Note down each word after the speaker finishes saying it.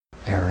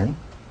Aaron,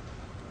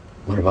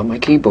 what about my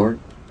keyboard?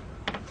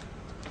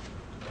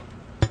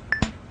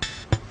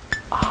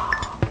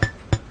 Ah,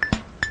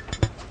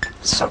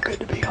 so good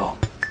to be home.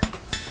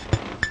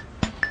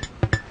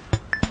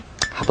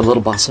 Have a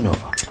little bossa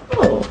nova.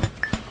 Oh.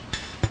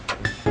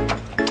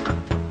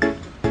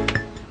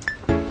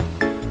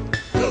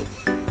 Who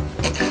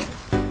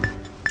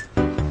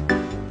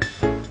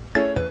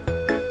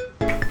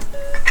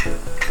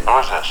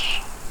is this?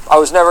 I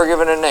was never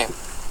given a name.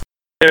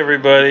 Hey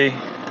everybody.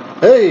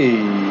 Hey,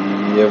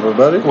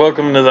 everybody.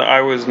 Welcome to the I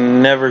Was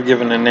Never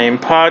Given a Name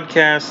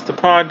podcast, the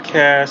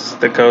podcast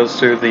that goes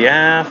through the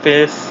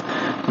office,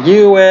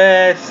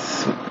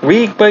 U.S.,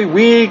 week by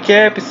week,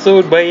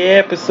 episode by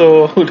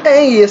episode.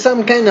 Hey, you're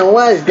some kind of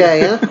wise guy,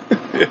 huh?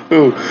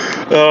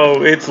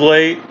 Oh, it's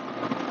late.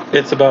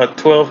 It's about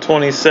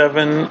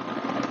 12:27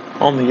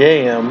 on the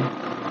AM.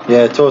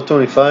 Yeah,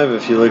 12:25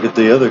 if you look at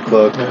the other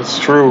clock. That's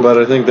true. But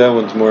I think that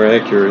one's more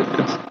accurate.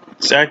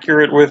 It's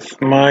accurate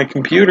with my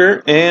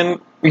computer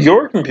and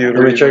your computer.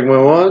 Let me check my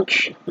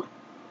watch.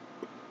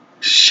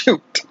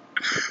 Shoot.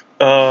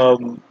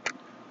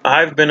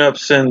 I've been up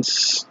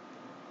since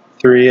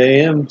 3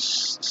 a.m.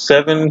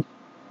 7,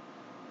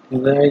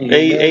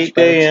 8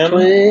 a.m.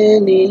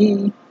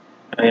 20.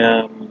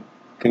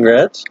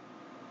 Congrats.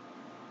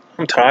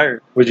 I'm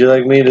tired. Would you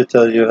like me to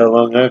tell you how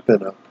long I've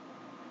been up?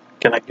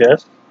 Can I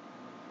guess?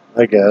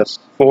 I guess.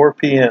 4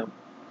 p.m.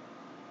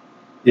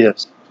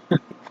 Yes. It's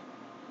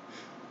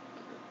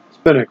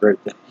been a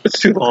great day. It's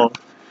too long.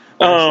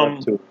 I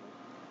slept too.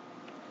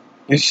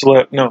 You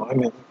slept? No, I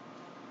mean,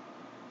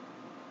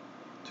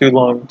 too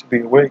long to be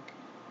awake.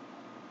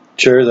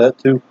 Sure, that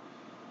too.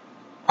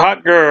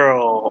 Hot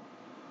Girl.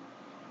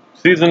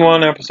 Season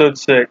 1, episode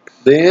 6.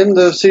 The end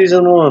of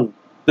season 1.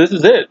 This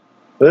is it.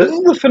 This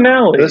is the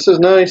finale. This is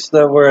nice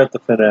that we're at the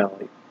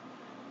finale.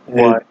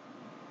 Why?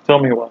 Tell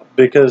me why.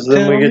 Because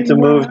then we get to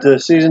move to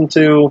season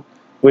 2,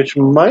 which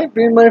might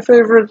be my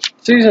favorite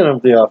season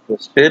of The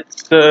Office.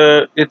 It's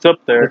up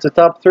there. It's a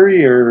top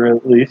 3, or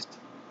at least.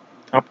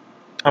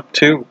 Top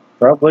 2.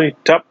 Probably.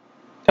 Top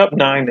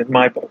 9 in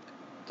my book.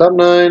 Top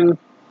 9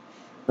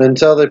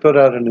 until they put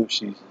out a new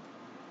season.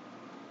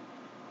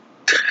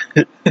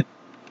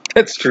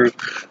 That's true.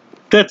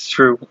 That's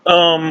true.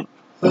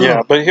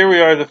 Yeah, but here we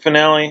are, the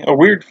finale. A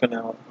weird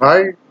finale.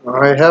 I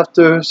have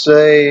to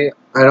say,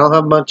 I don't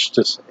have much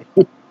to say.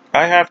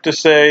 I have to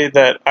say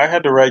that I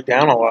had to write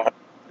down a lot.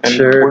 And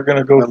Sure. we're going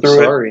to go I'm through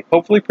sorry. it,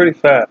 hopefully pretty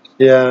fast.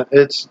 Yeah,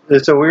 it's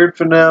a weird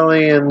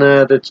finale in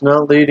that it's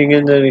not leading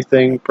into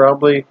anything,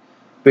 probably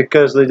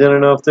because they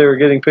didn't know if they were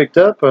getting picked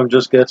up. I'm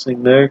just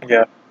guessing there.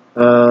 Yeah,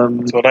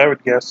 that's what I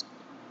would guess.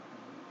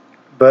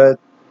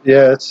 But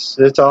yeah,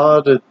 it's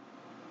odd. It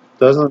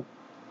doesn't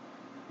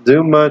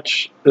do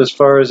much as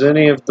far as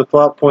any of the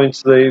plot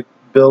points they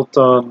built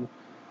on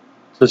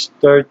to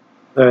start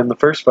in the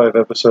first 5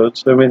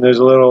 episodes. I mean, there's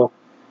a little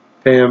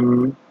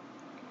Pam,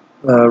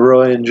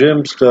 Roy, and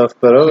Jim stuff,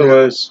 but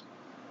otherwise,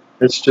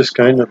 it's just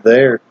kind of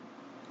there.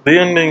 The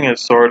ending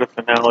is sort of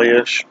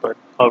finale-ish, but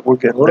we'll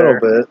get there.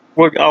 A little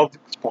bit. I'll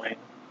explain.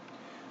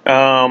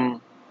 Yeah,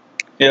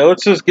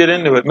 let's just get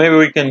into it. Maybe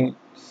we can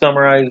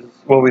summarize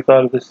what we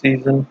thought of the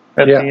season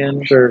at the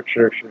end. Sure.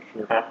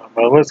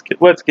 Well, let's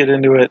get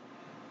into it.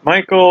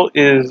 Michael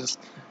is...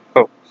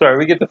 Oh, sorry,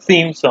 we get the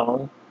theme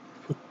song.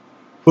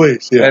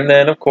 Please, yeah. And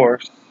then, of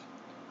course...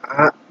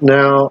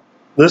 Now,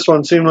 this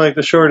one seemed like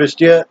the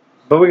shortest yet,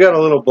 but we got a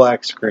little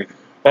black screen.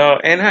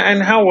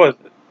 And how was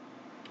it?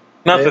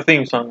 Not the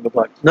theme song, the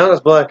black screen. Not as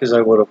black as I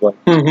would have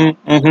liked.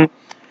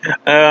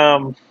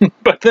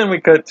 But then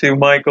we cut to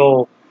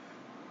Michael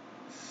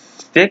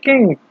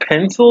sticking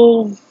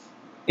pencils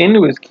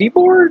into his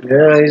keyboard?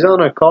 Yeah, he's on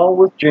a call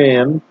with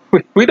Jan.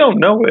 We don't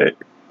know it.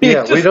 We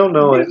don't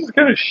know it. He's just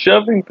kind of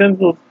shoving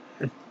pencils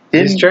in.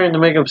 He's trying to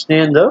make them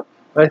stand up,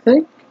 I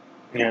think.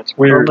 Yeah, it's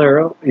weird. On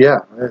their own. Yeah,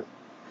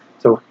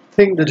 it's a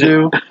thing to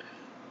do.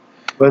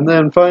 But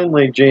then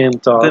finally Jan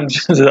talks. Then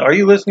Jan says, "Are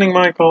you listening,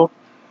 Michael?"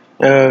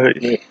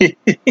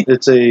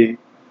 It's a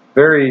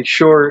very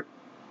short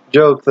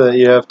joke that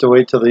you have to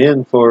wait till the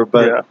end for,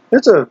 but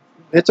it's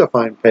a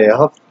fine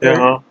payoff.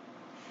 Yeah.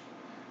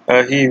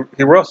 He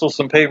rustles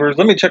some papers.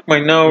 Let me check my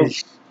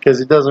notes. Because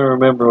he doesn't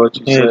remember what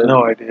you said. He has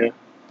no idea.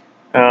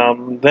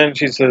 Then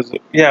she says,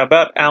 "Yeah,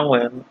 about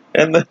Alan."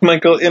 And then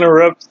Michael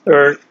interrupts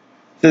her.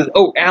 Says,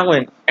 "Oh,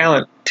 Alan,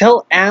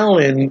 tell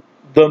Alan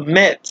the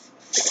Mets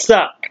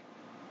suck.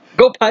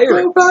 Go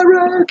Pirates!" Go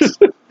Pirates!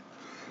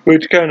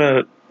 Which kind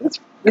of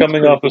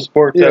coming off a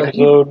sports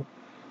episode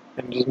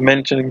and just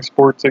mentioning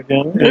sports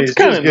again. He's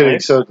just getting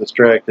so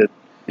distracted.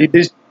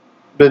 He's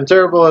been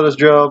terrible at his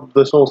job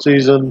this whole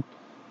season,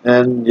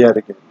 and yet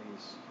again,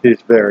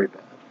 he's very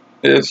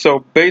bad.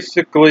 So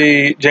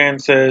basically, Jan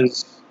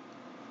says,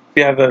 if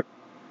you have an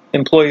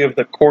employee of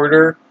the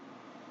quarter,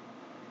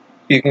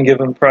 you can give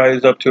him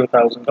prize up to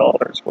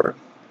 $1,000 worth.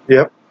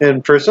 Yep.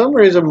 And for some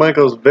reason,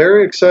 Michael's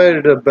very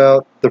excited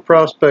about the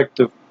prospect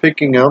of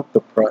picking out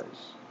the prize.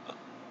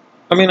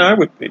 I mean, I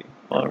would be,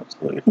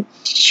 honestly.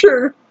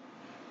 Sure.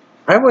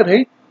 I would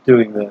hate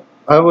doing that.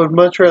 I would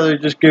much rather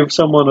just give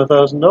someone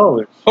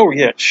 $1,000, Oh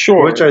yeah,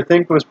 sure. which I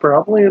think was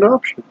probably an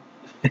option.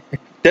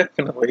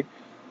 Definitely.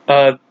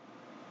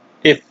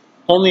 If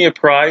only a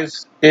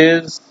prize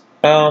is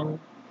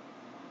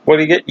what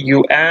do you get?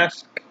 You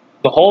ask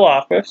the whole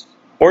office,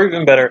 or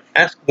even better,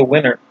 ask the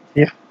winner.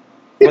 Yeah.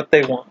 What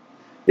they want.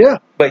 Yeah.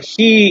 But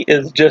he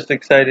is just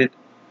excited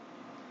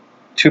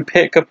to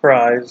pick a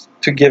prize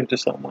to give to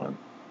someone.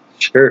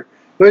 Sure.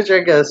 Which I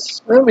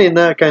guess, I mean,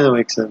 that kind of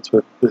makes sense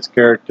with this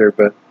character,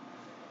 but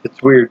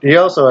it's weird. He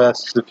also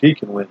asks if he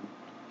can win.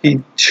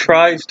 He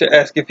tries to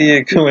ask if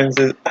he wins.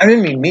 I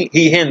didn't mean me.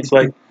 He hints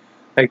like,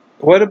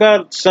 what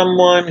about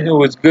someone who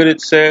was good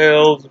at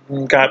sales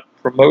and got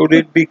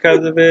promoted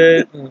because of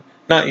it? And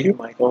not you,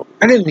 Michael.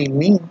 I didn't mean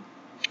me.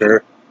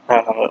 Sure.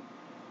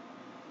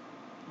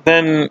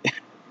 Then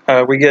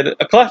we get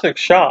a classic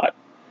shot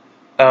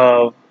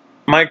of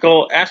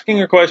Michael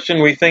asking a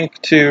question, we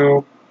think,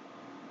 to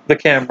the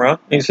camera.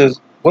 He says,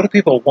 what do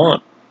people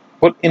want?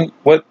 What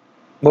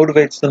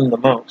motivates them the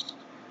most?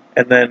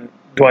 And then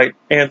Dwight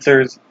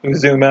answers, we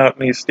zoom out,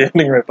 and he's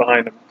standing right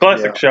behind him.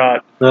 Classic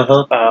shot.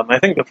 Uh-huh. I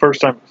think the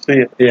first time we see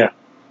it. Yeah.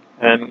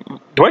 And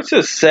Dwight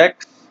says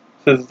sex.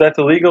 Says, that's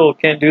illegal,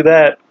 can't do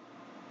that.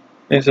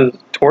 And he says,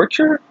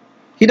 torture?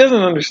 He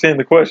doesn't understand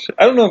the question.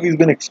 I don't know if he's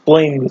been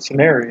explained the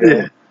scenario.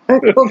 Yeah. I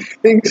don't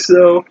think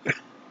so.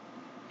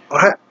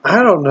 I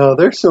don't know.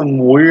 There's some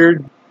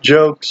weird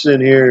jokes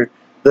in here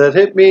that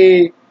hit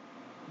me,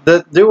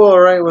 that do all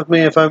right with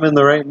me if I'm in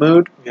the right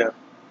mood. Yeah.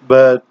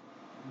 But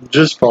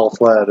just fall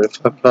flat if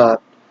I'm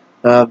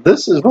not.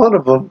 This is one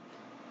of them.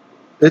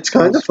 It's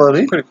kind of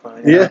funny. It's pretty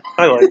funny. Yeah.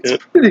 I like It's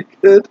it. pretty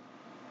good.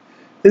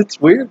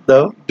 It's weird,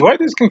 though. Dwight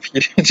is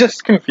confused.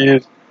 Just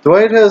confused.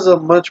 Dwight has a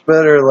much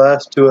better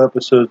last 2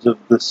 episodes of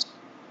this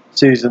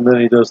season than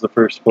he does the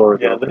first 4.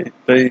 Yeah, though.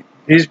 they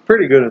He's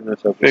pretty good in this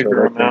episode.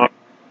 figure I him think.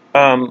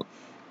 out.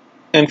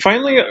 And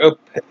finally,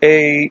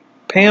 a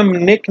Pam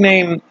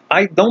nickname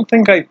I don't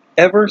think I've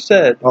ever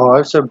said. Oh,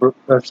 I've said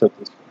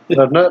this.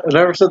 I've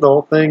never said the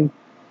whole thing,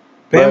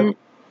 Pam.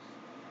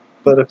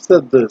 but I've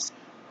said this.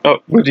 Oh,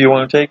 do you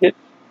want to take it?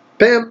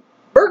 Pam,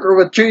 burger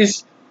with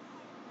cheese.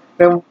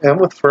 And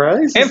with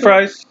fries? And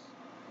fries.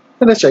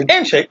 And a shake.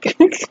 And shake.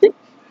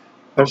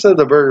 I've said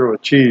the burger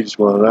with cheese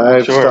one.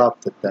 I've Sure.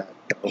 stopped at that.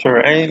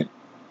 Sure.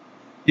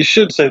 You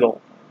should say the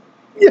whole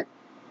thing. Yeah.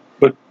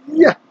 But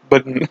Yeah.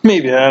 But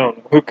maybe, I don't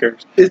know. Who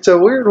cares? It's a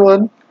weird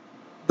one.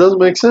 Doesn't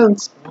make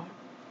sense.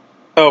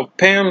 Oh,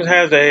 Pam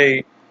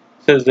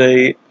says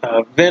a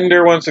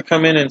vendor wants to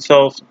come in and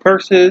sell some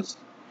purses.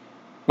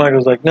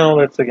 Michael's like, no,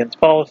 that's against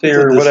policy It's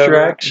a or whatever.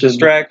 distraction.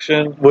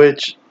 Distraction.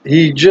 Which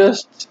he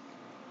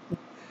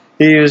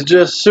was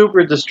just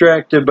super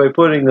distracted by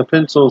putting the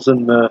pencils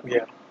in there.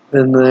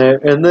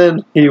 And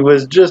then he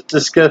was just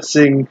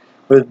discussing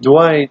with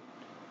Dwight.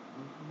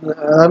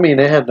 I mean,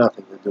 it had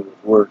nothing to do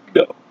with work.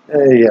 No.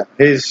 Yeah,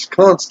 he's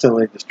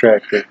constantly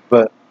distracted,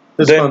 but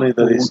it's Then- funny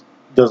that he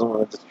doesn't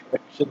want a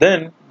distraction.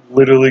 Then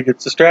literally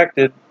gets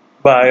distracted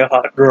by a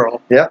hot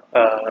girl. Yeah.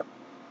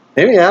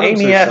 Amy Adams.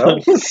 Amy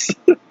herself. Adams.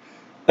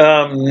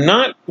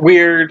 Not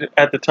weird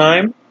at the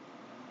time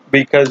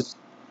because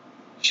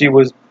she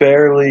was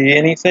barely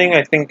anything.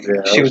 I think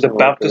Yeah, she was something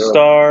about like to that.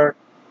 star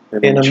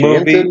And in a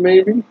Enchanted, movie.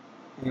 maybe?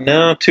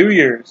 No, 2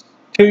 years.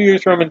 2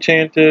 years from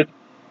Enchanted.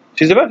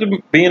 She's about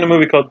to be in a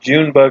movie called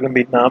Junebug and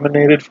be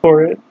nominated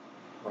for it.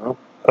 Wow.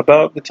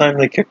 About the time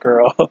they kick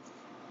her off.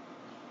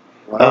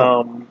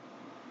 Wow.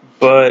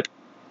 But,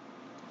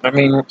 I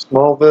mean,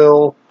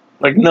 Smallville.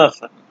 like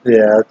nothing.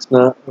 Yeah, it's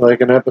not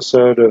like an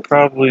episode of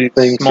Probably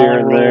Things small here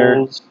and there.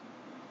 roles.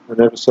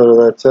 an episode of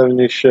that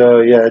 70s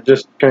show. Yeah,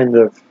 just kind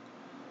of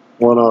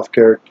one-off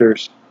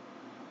characters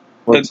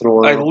once in a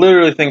while. I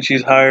literally think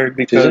she's hired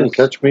She's because in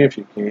Catch Me If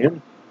You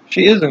Can.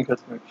 she is in Catch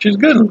Me. She's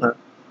good in that.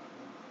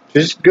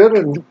 She's good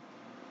in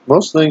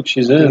most things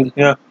she's in.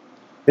 Yeah.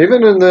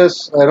 Even in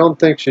this, I don't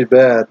think she's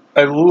bad.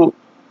 I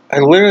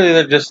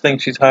literally just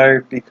think she's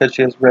hired because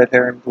she has red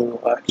hair and blue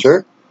eyes.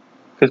 Sure.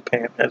 Because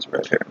Pam has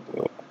red hair and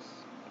blue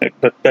eyes.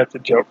 But that's a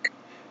joke.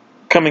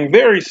 Coming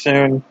very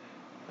soon.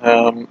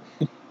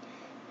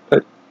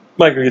 But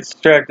Michael gets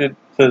distracted.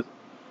 Says,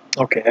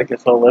 "Okay, I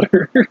guess I'll let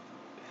her."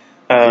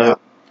 Yeah.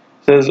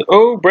 Says,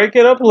 "Oh, break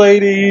it up,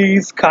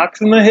 ladies!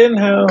 Cock's in the hen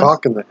house.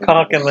 Cock in the hen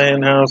Cock in the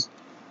hen house."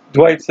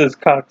 Dwight says,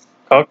 "Cock's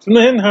in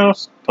the hen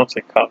house." Don't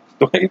say cocks,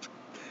 Dwight.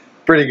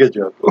 Pretty good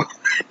joke.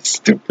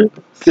 Stupid.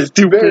 It's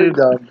very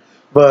dumb,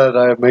 but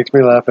it makes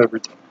me laugh every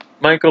time.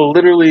 Michael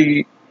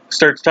literally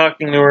starts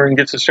talking to her and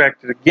gets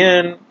distracted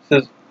again.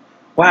 Says,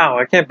 "Wow,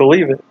 I can't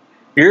believe it.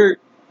 You're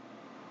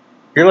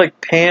like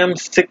Pam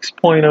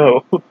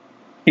 6.0."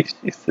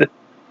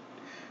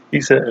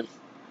 He says,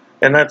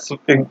 and that's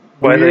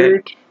why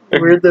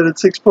Weird that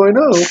it's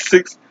 6.0.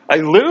 six. I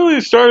literally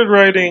started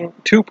writing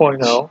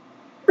 2.0,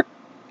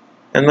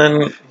 and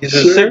then he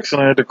says Sure. 6,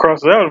 and I had to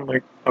cross it out. I'm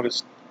like, I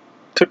was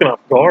taken off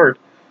guard.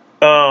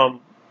 I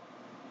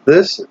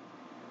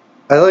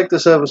like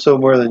this episode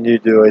more than you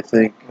do, I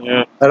think.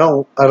 Yeah. I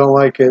don't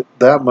like it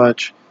that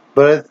much,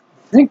 but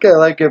I think I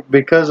like it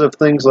because of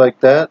things like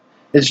that.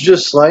 It's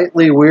just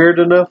slightly weird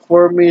enough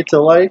for me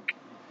to like.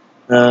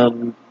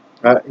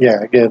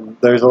 Yeah, again,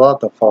 there's a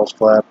lot that falls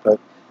flat, but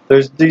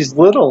there's these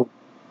little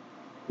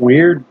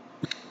weird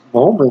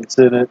moments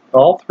in it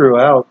all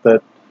throughout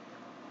that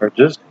are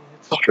just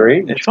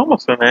strange. It's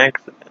almost an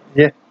accident.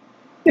 Yeah.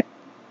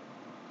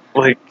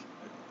 like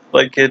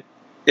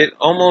it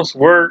almost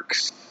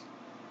works,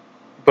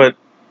 but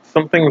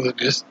some things are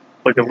just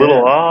like a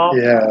little off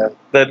Yeah,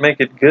 that make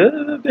it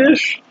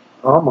good-ish.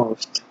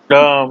 almost.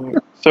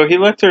 So he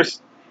lets her.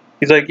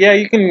 He's like, "Yeah,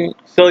 you can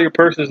sell your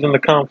purses in the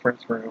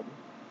conference room."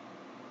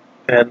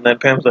 And then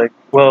Pam's like,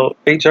 "Well,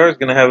 HR is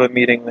gonna have a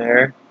meeting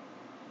there.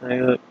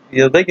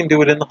 Yeah, they can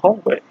do it in the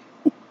hallway."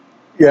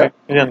 Yeah.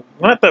 Again,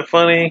 not that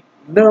funny,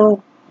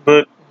 No.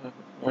 but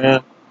yeah.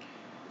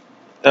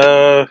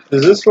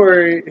 Is this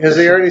where has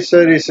he already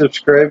said he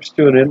subscribes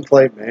to an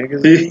in-flight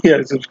magazine?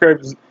 Yeah,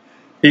 subscribes.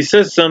 He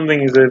says something.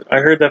 He said, "I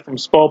heard that from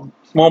small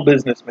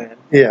businessman."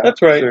 Yeah,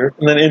 That's right. sure.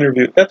 And then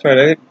interview. That's right.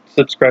 I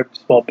subscribe to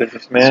Small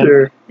Businessman.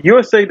 Sure.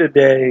 USA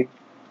Today.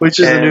 Which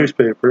is a And-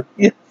 newspaper.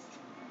 Yes.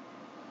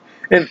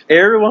 And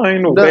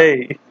Airline No.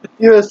 Way.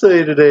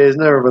 USA Today has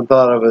never been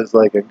thought of as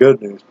like a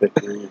good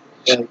newspaper.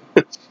 Like,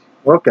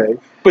 okay.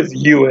 Was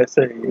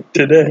USA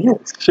Today.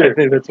 Sure. I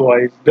think that's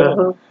why he's done.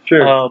 Uh-huh.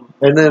 Sure.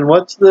 And then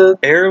what's the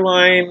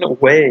Airline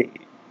Way,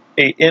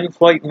 a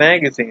in-flight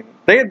magazine.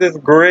 They had this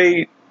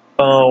great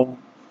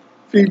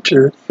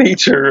feature?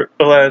 feature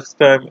last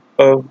time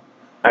of,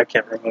 I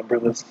can't remember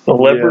this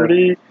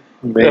celebrity.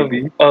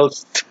 Maybe. A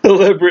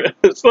celebrity,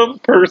 some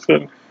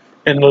person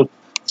in the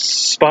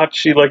spot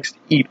she likes to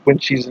eat when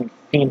she's in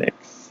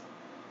Phoenix.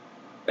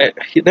 They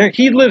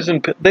live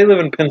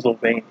in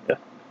Pennsylvania.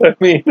 I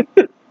mean,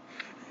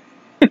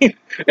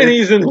 and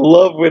he's in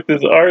love with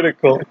his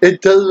article.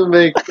 It doesn't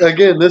make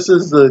again. This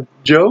is a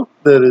joke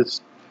that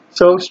is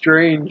so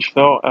strange.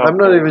 So I'm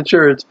not even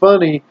sure it's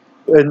funny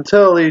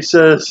until he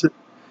says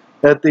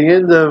at the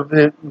end of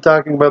him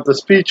talking about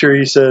this feature,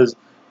 he says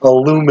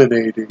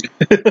illuminating,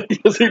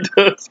 Yes, he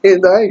does.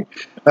 and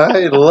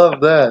I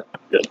love that.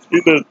 Yes,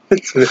 he does.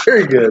 It's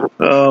very good.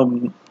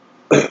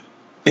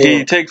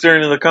 He takes her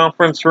into the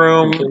conference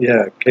room.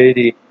 Yeah,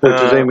 Katie, which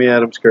is Amy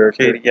Adams'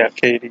 character.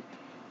 Katie.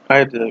 I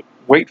had to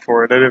wait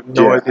for it. I had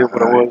no idea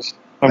what it was.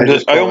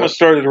 I almost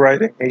started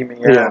writing Amy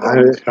Yeah,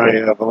 Adams.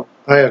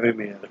 I have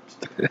Amy Adams.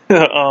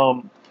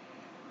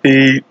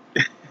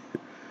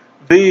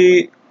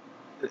 The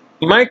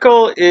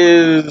Michael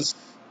is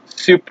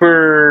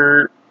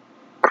super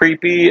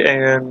creepy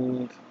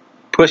and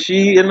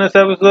pushy in this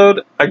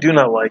episode. I do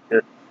not like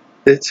it.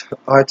 It's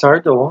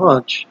hard to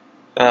watch.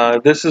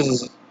 This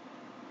is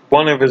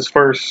one of his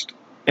first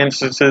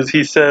instances.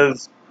 He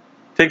says,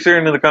 takes her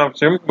into the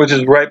conference room, which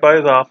is right by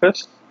his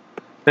office,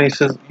 and he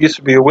says, "Used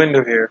to be a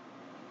window here.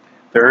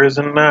 There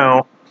isn't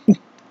now."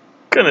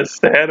 Kind of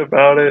sad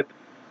about it.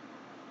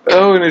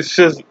 Oh, and it's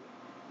just,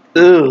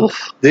 ugh.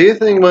 Do you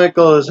think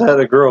Michael has had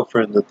a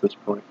girlfriend at this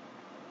point?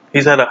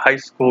 He's had a high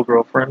school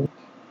girlfriend.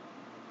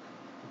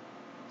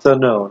 So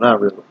no, not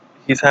really.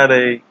 He's had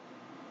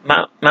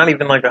not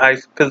even like a high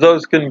school, because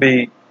those can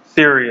be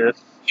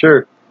serious.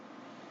 Sure.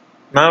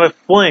 Not a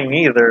fling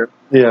either.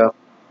 Yeah.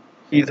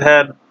 He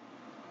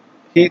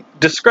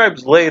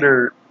describes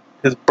later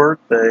his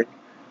birthday,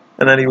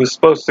 and that he was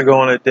supposed to go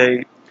on a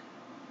date.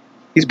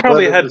 He's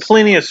probably But it had was-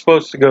 plenty of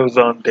supposed to goes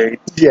on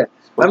dates. Yeah.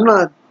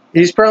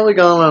 He's probably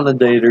gone on a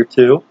date or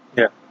two,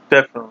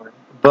 Definitely.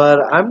 but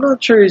I'm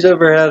not sure he's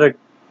ever had a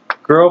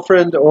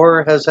girlfriend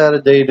or has had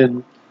a date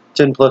in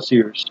 10 plus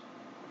years.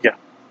 Yeah.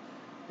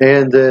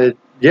 And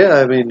yeah,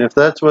 I mean, if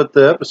that's what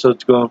the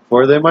episode's going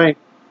for, they might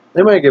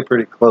get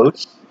pretty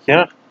close.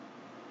 Yeah.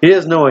 He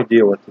has no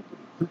idea what to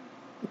do.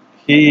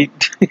 He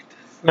does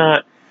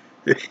not.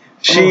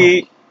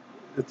 She.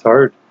 It's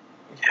hard.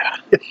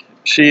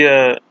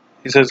 Yeah.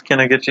 He says, "Can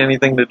I get you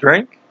anything to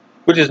drink?"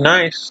 Which is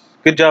nice.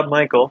 Good job,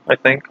 Michael, I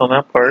think, on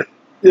that part.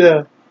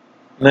 Yeah.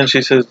 And then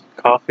she says,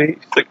 "Coffee?"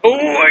 He's like, "Oh,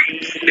 I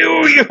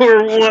knew you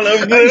were one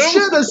of them. I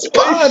should have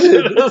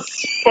spotted.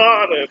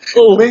 Spotted.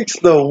 Makes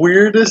the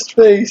weirdest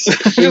face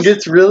and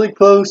gets really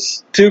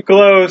close. Too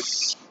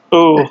close.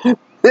 Oh,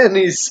 Then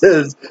he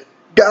says,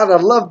 "Gotta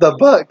love the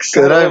Bucks."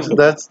 And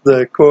that's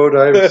the quote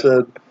I've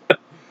said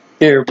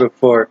here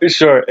before.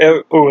 sure.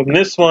 Oh, and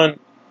this one,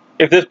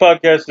 if this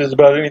podcast is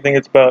about anything,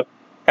 it's about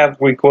have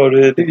we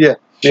quoted Yeah,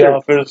 The sure.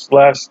 Office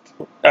last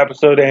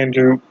episode.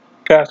 Andrew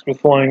passed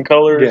with flying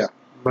colors. Yeah,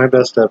 my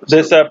best episode.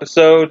 This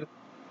episode,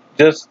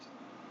 just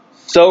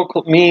so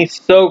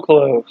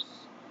close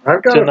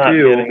I've got to a not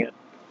few. getting it.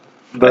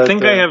 But, I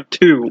think I have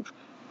two,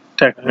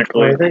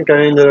 technically. I think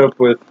I ended up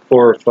with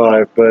 4 or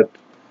 5, but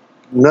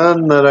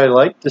none that I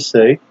like to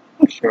say.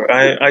 Sure,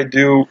 I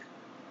do.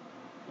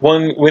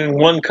 When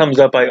one comes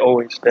up, I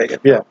always say it.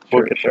 Yeah,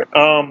 We'll sure. get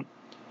there.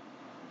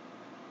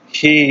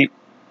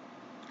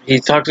 He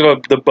talks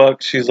about the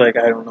Bucks. She's like,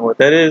 I don't know what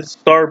that is.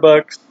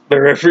 Starbucks,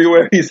 they're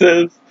everywhere. He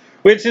says,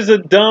 which is a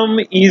dumb,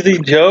 easy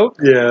joke,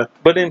 Yeah.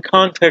 but in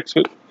context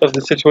of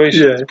the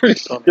situation, Yeah, it's pretty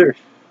funny. Sure.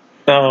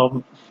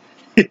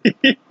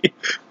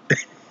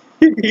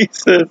 He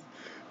says,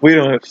 we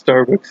don't have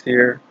Starbucks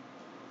here.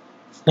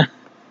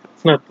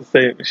 It's not the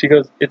same. She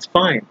goes, it's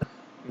fine.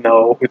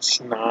 No, it's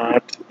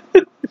not.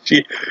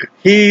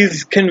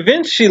 He's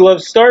convinced she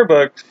loves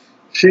Starbucks.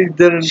 She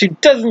didn't. She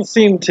doesn't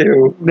seem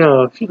to.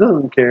 No, she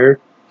doesn't care.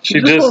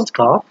 She just wants She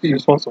coffee.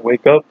 just wants to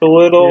wake up a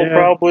little, Yeah.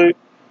 probably.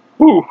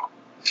 Whew.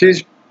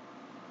 She's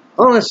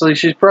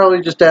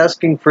probably just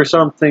asking for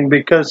something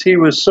because he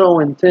was so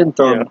intent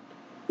on.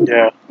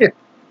 Yeah. Yeah.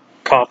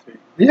 Coffee.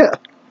 Yeah.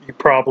 You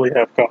probably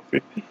have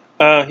coffee.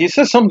 He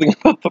says something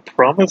about the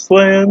promised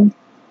land.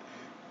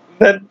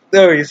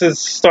 He says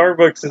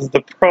Starbucks is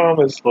the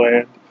promised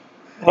land.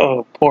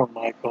 Oh, poor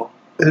Michael.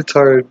 It's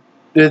hard.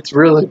 It's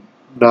really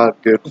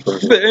not good for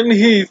him.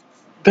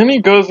 Then he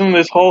goes in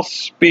this whole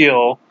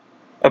spiel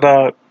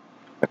about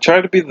I try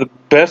to be the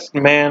best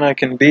man I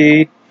can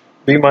be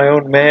my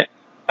own man.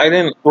 I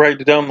didn't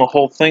write down the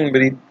whole thing,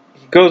 but he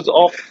goes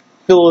all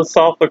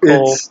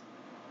philosophical.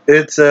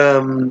 It's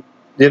later,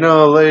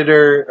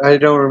 I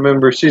don't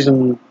remember it's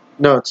season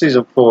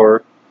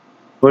 4,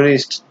 when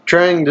he's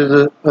trying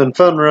to, on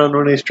Fun Run,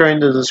 when he's trying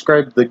to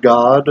describe the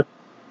god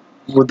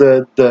with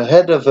the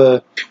head of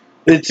a,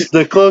 it's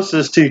the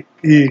closest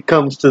he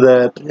comes to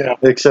that, Yeah.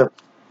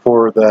 except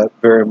for that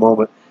very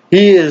moment.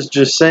 He is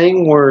just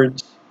saying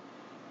words,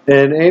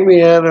 and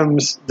Amy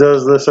Adams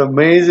does this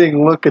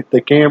amazing look at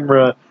the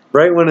camera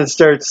right when it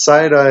starts,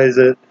 side-eyes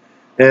it,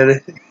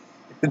 and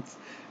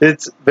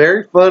it's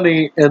very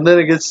funny, and then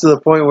it gets to the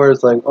point where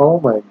it's like, oh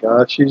my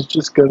gosh, he's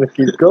just going to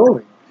keep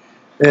going.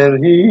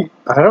 And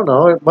I don't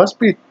know, it must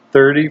be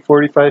 30,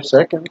 45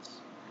 seconds.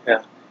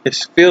 Yeah. It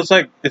feels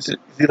like, is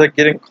he like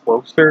getting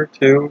closer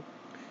too?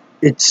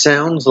 It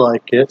sounds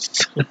like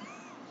it.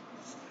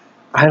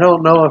 I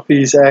don't know if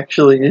he's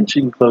actually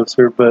inching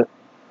closer, but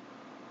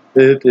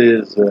it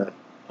is,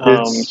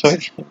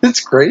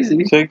 it's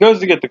crazy. So he goes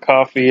to get the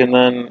coffee, and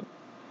then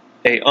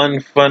a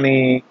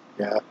unfunny,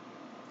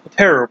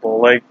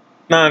 terrible, like,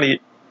 not I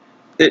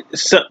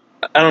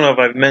don't know if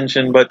I've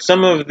mentioned, but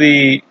some of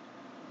the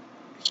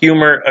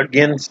humor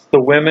against the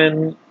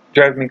women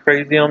drive me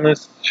crazy on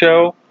this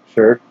show.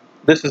 Sure.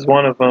 This is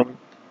one of them,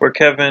 where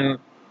Kevin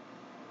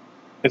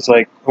is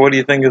like, what do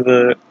you think of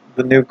the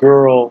new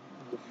girl?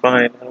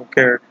 Fine, I don't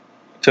care.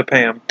 To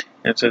Pam.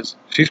 And it says,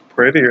 she's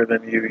prettier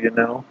than you, you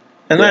know?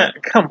 And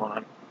that, come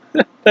on.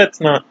 That's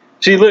not...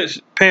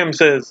 Pam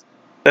says,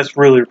 that's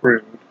really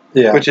rude.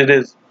 Yeah. Which it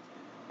is.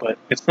 But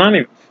it's not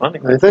even funny.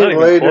 I It's not think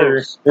even later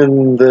close.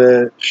 in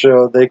the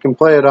show, they can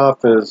play it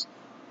off as,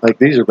 like,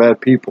 these are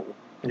bad people.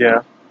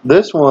 Yeah.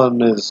 This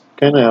one is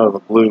kind of out of the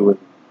blue, and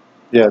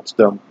yeah, it's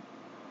dumb.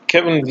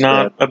 Kevin's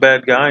not a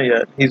bad guy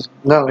yet. He's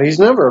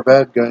never a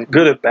bad guy.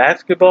 good at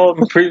basketball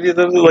in the previous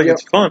episode. Like, Yep.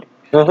 it's fun.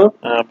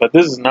 Uh-huh. But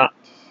this is not.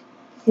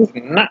 This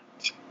is not.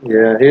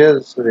 Yeah, he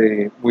has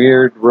a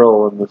weird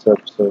role in this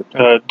episode.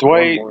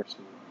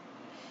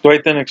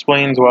 Dwight then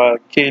explains why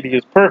Katie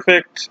is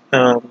perfect.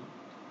 I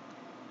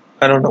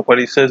don't know what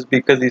he says,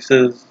 because he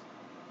says,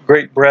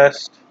 great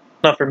breast.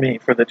 Not for me,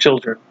 for the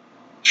children.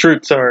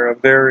 Shroots are a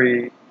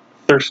very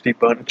thirsty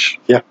bunch.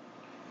 Yeah.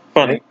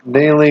 Funny.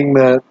 Nailing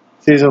that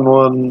season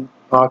 1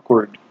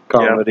 awkward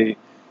comedy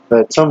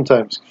that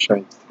sometimes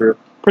shines through.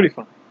 Pretty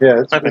fun.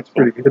 Yeah, it's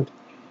pretty good.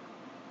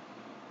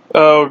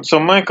 So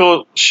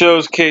Michael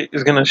is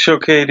going to show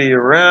Katie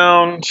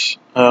around.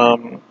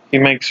 He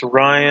makes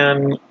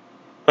Ryan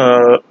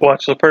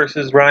watch the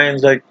purses.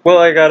 Ryan's like, well,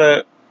 I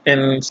gotta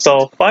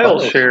install file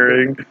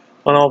sharing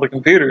on all the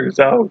computers.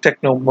 Oh,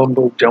 techno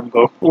mumbo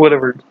jumbo,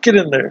 whatever. Get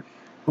in there.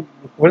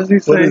 What does he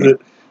say? What is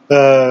it?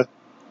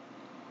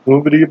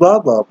 Oobity blah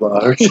blah blah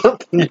or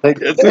something like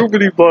that. It's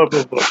oobity blah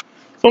blah blah.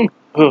 So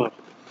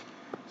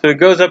he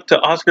goes up to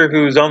Oscar,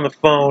 who's on the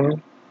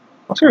phone.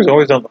 Oscar's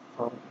always on the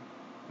phone.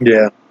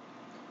 Yeah.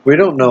 We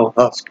don't know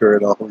Oscar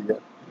at all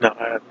yet. No,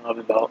 not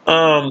at all.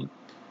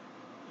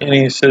 And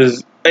he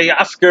says, hey,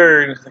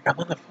 Oscar. And he's like, I'm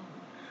on the phone.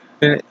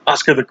 And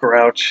Oscar the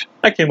Grouch.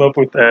 I came up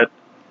with that.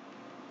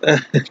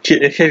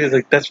 Katie's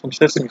like, that's from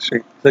Sesame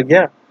Street. He's like,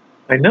 yeah,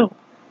 I know.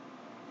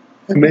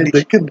 I made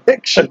the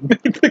connection.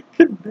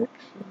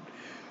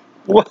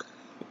 What?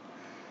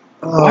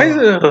 Why is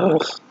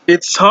it?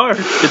 It's hard.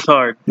 It's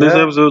hard. This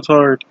episode's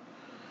hard.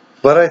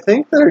 But I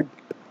think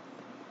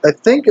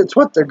it's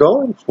what they're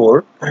going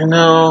for. I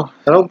know.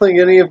 I don't think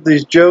any of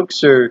these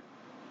jokes are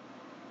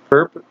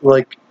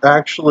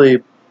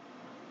actually.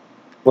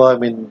 Well, I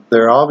mean,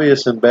 they're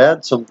obvious and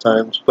bad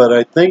sometimes, but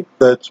I think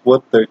that's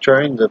what they're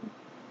trying to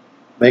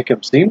make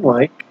them seem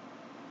like.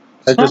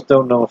 I just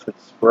don't know if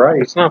it's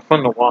right. It's not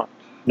fun to watch.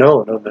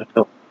 No.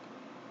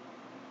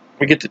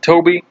 We get to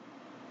Toby.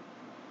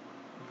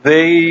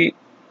 They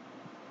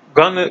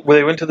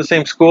went to the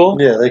same school.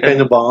 Yeah, they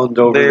kind of bond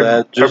over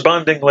that. They're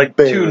bonding like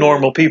barely. two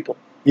normal people.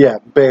 Yeah,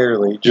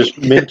 barely. Just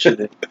mention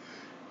it.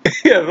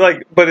 Yeah,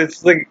 but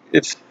it's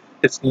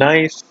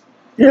nice.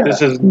 Yeah.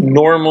 This is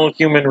normal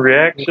human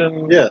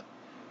reaction. Yeah.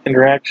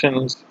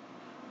 Interactions.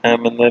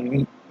 And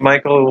then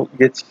Michael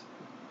gets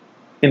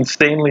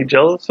insanely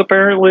jealous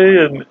apparently,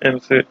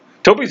 and so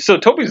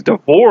Toby's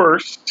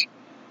divorced.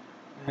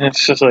 And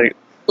it's just like,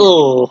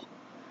 oh,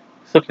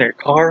 slept in your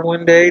car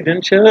one day,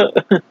 didn't you?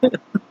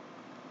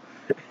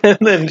 And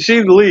then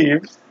she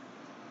leaves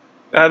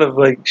out of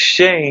like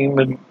shame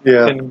and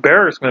Yeah.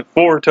 embarrassment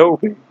for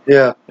Toby.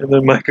 Yeah. And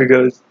then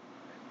Micah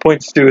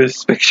points to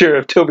his picture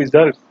of Toby's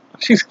daughter.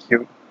 She's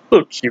cute.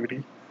 Little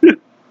cutie.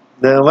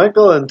 Now,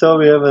 Michael and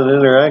Toby haven't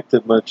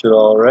interacted much at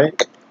all, right?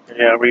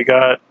 Yeah, we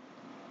got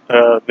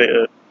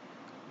the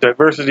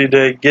Diversity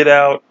Day Get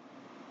Out,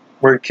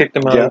 where he kicked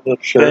him out Yeah, of the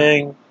sure.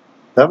 thing.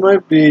 That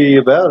might be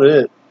about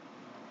it.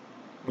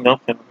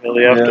 Nothing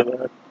really after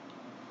that.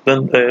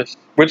 Then this,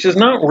 which is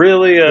not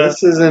really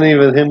This isn't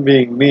even him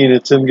being mean,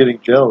 it's him getting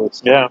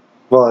jealous. yeah.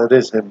 Well, it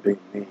is him being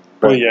mean.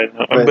 Well, yeah,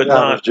 no, but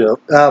out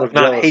not of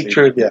not jealousy.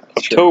 hatred Yeah,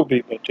 of sure.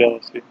 Toby, but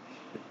jealousy.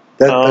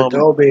 That's the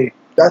Toby.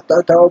 That's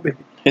the Toby.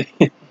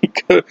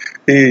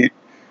 he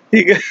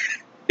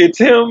it's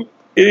him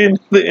in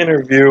the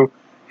interview,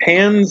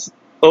 hands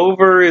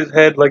over his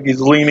head like he's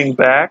leaning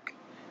back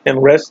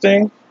and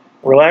resting,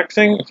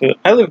 relaxing. So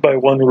I live by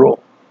one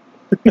rule: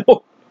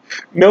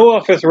 no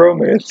office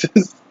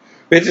romances.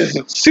 Which is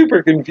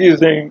super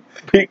confusing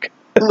because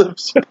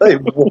Lives by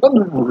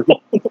one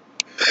rule.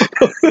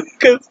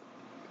 because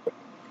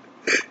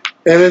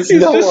And it's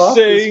he's no just office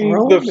saying the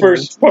romance.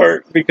 first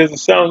part because it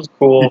sounds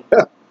cool.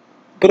 Yeah.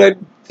 But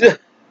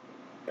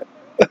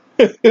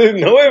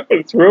no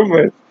office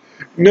romance.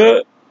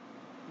 No,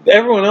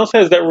 everyone else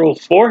has that rule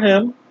for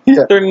him.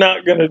 Yeah. They're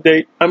not gonna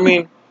date. I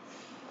mean,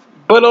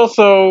 but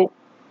also,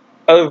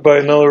 I live by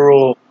another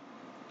rule: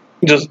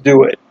 just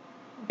do it.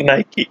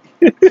 Nike.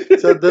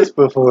 Said this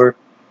before.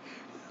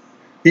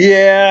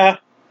 Yeah.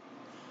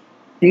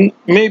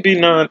 Maybe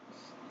not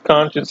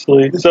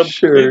consciously.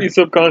 Sure. Maybe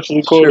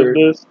subconsciously quoted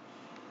Sure. this.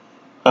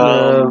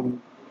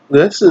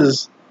 This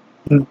is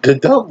the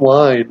dumb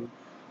line,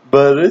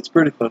 but it's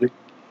pretty funny.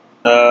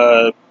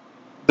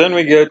 Then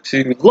we go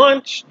to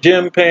lunch.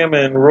 Jim, Pam,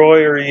 and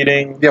Roy are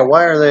eating. Yeah,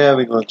 why are they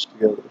having lunch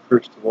together,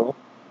 first of all?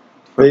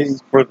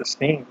 For the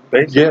scene,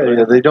 basically.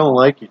 Yeah, they don't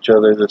like each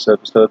other this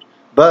episode.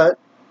 But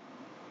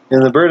in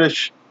the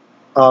British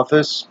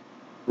office,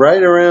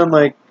 right around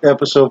like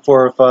episode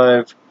 4 or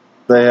 5,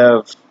 they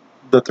have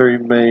the three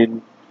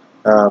main,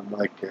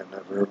 I can't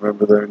never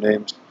remember their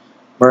names,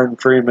 Martin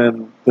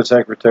Freeman, the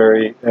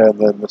secretary, and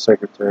then the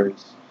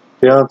secretary's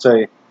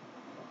fiance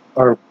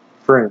are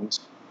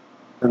friends,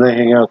 and they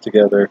hang out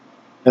together.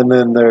 And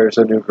then there's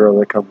a new girl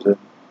that comes in.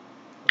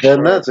 Sure.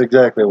 And that's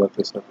exactly what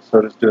this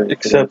episode is doing.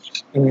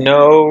 Except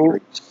no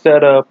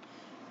setup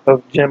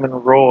of Jim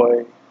and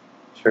Roy.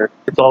 Sure.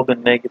 It's all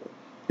been negative.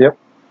 Yep.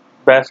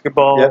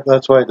 Basketball. Yep,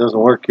 that's why it doesn't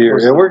work here.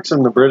 It works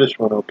in the British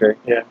one, okay.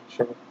 Yeah,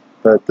 sure.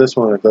 But this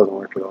one, it doesn't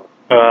work at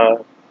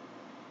all.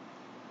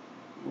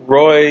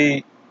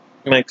 Roy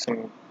makes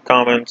some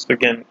comments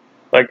again.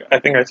 Like I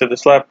think I said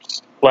this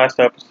last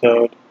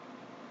episode,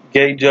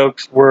 gay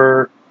jokes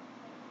were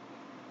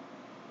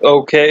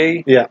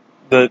okay. Yeah.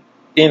 The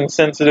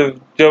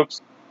insensitive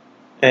jokes,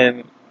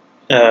 and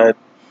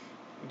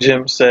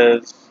Jim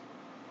says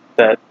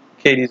that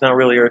Katie's not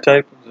really her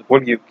type. He says,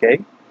 what are you,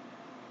 gay?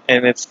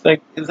 And it's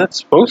like, is that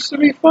supposed to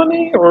be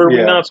funny, or are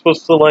we not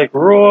supposed to like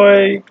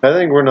Roy? I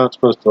think we're not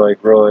supposed to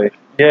like Roy.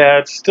 Yeah,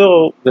 it's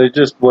still. They're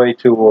just way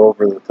too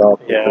over the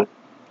top. Yeah.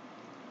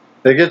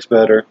 It gets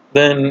better.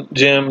 Then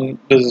Jim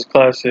does his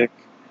classic,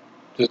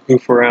 just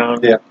goof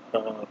around. Yeah.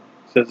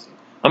 Says,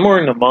 I'm more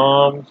into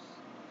moms,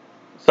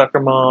 sucker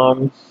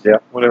moms,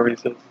 whatever he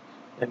says.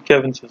 And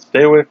Kevin says,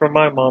 stay away from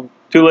my mom.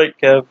 Too late,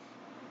 Kev.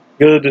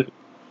 Good.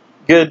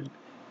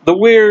 The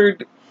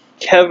weird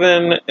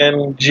Kevin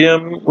and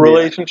Jim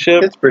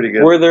relationship. It's pretty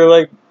good. Where they're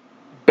like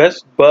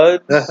best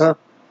buds,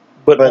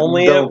 but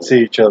only don't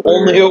see each other.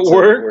 Only at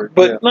work,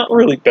 but not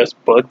really best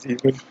buds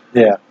even.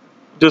 Yeah.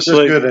 Just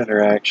like good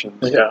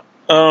interactions. Yeah.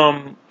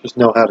 Just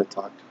know how to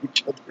talk to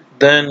each other.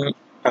 Then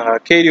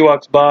Katie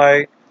walks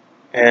by,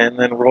 and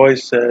then Roy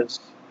says,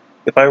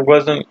 if I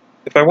weren't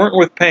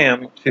with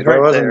Pam, she's right there. If I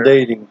wasn't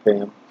dating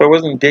Pam. If I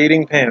wasn't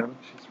dating Pam,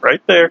 she's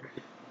right there.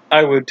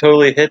 I would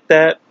totally hit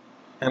that.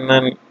 And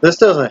then this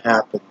doesn't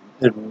happen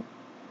in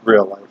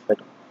real life. I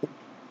don't think.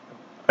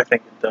 I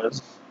think it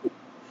does.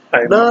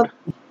 I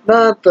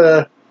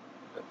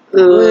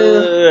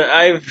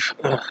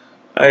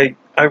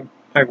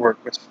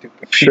work with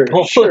stupid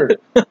people. Sure.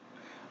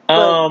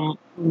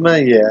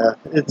 Yeah,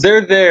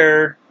 they're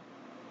there.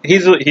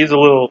 He's a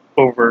little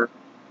over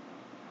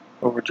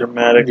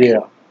dramatic.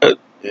 Yeah.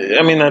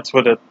 I mean that's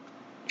what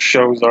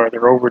shows are.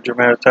 They're over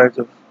dramatized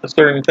of a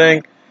certain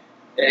thing.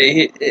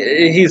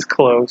 He's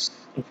close,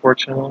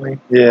 unfortunately.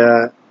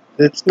 Yeah,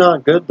 it's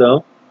not good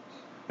though.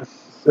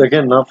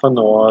 Again, not fun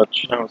to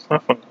watch. No, it's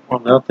not fun to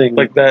watch. Nothing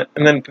like that.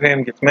 And then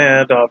Pam gets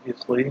mad,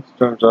 obviously,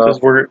 because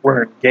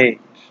we're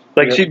engaged.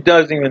 Like she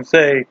doesn't even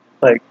say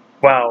like,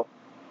 "Wow,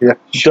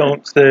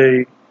 don't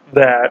say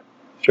that."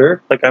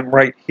 Sure. Like I'm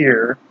right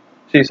here.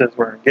 She says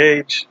we're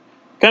engaged.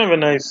 Kind of a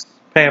nice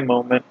Pam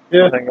moment.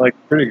 Yeah. I think, like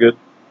pretty good.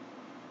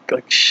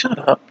 Like shut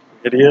up,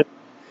 idiot.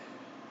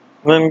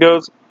 And then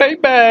goes,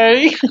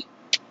 "Baby."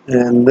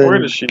 And then where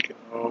does she go?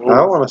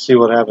 I want to see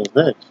what happens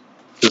next.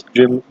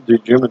 Do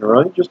Jim and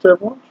Roy just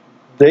have lunch?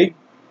 They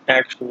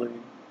actually.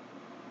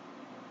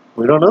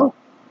 We don't know.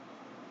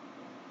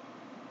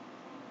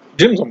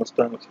 Jim's almost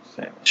done with his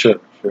sandwich. Sure.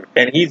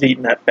 And he's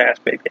eating that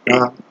fast baked egg.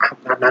 No.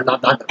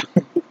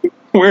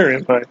 Where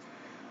am I?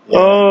 Yeah.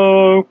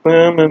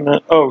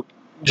 Oh,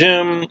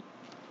 Jim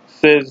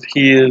says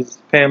he is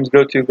Pam's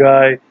go-to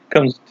guy.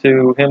 Comes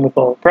to him with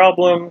all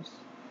problems,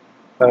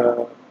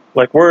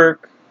 like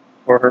work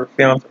or her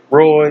fiance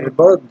Roy. The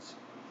buds.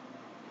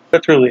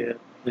 That's really it.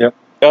 Yep.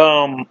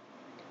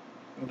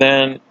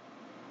 Then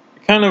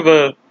kind of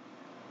a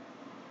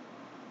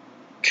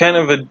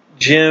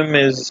Jim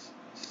is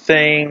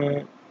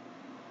saying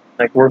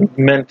like we're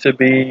meant to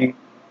be,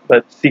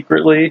 but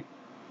secretly.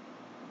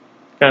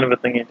 Kind of a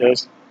thing he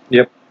does.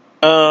 Yep.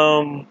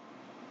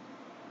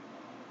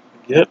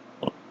 Yep.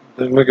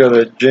 Then we got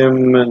a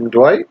Jim and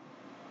Dwight.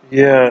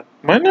 Yeah.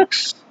 My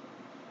next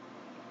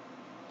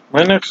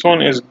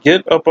one is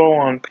get Uppo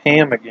on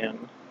Pam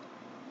again.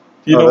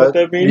 Do you know what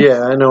that means?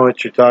 Yeah, I know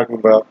what you're talking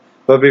about.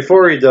 But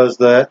before Jim does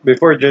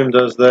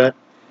that,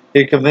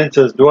 he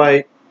convinces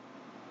Dwight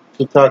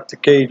to talk to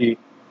Katie.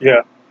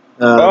 Yeah.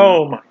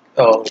 Oh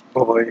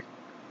boy.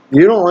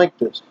 You don't like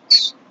this.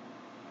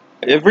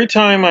 Every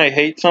time I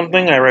hate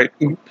something, I write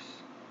oops.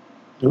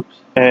 Oops.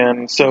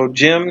 And so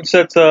Jim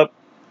sets up.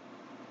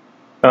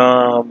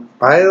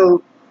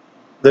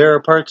 There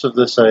are parts of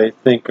this I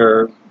think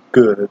are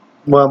good.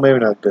 Well, maybe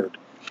not good.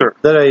 Sure.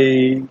 That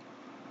I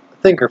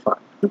think are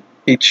fine.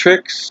 He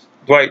tricks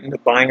Dwight into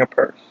buying a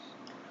purse.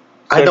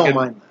 So I don't he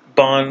can mind that.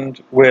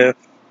 Bond with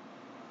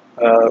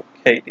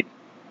Katie.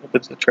 If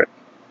it's a trick,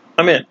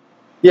 I'm in.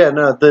 Yeah,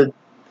 no, the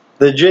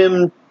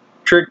Jim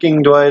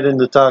tricking Dwight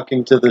into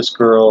talking to this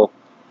girl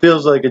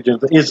feels like a Jim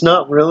thing. It's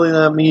not really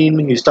that mean.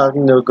 He's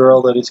talking to a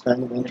girl that he's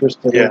kind of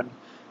interested in.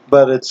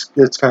 But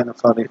it's kind of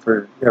funny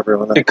for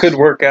everyone else. It could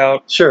work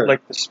out. Sure.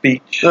 Like the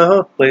speech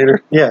Uh-huh.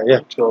 later. Yeah.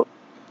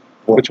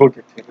 Which we'll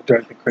get to. It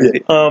drives me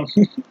crazy. Yeah.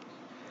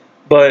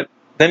 But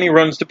then he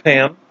runs to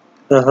Pam.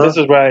 Uh-huh. This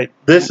is why.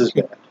 This is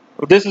bad.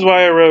 This is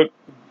why I wrote,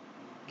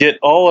 "Get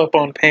all up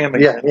on Pam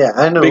again." Yeah.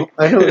 I know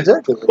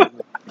exactly what you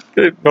mean.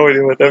 I have no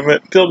idea what that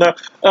meant till now.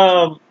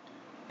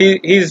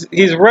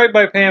 He's right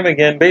by Pam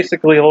again,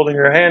 basically holding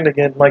her hand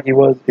again, like he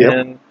was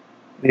in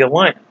the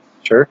Alliance.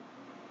 Sure.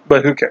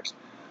 But who cares?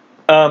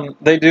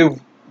 They do.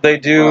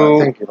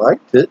 Well, I think you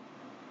liked it.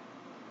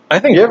 I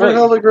think You ever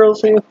held a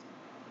girl's hand?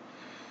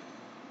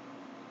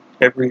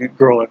 Every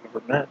girl I've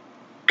ever met.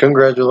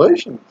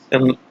 Congratulations.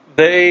 And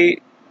I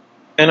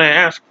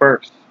asked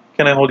first,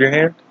 "Can I hold your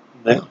hand?"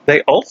 No.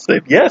 They all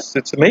said yes.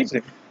 It's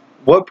amazing.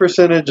 What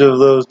percentage of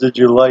those did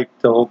you like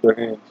to hold their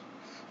hands?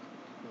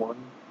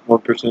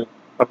 1%.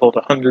 I've held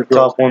 100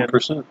 girls. Top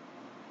 1%.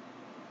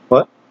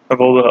 What? I've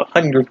held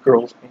 100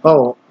 girls.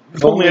 Oh,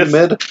 you've only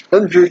met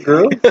 100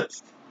 girls?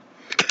 Yes.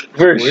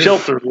 Very Weird.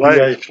 sheltered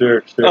life.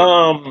 Yeah,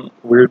 sure.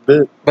 Weird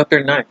bit. But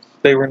they're nice.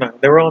 They were nice.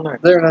 They were all nice.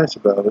 They're nice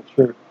about it,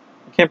 sure.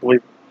 I can't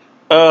believe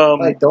it.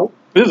 I don't.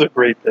 This is a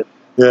great bit.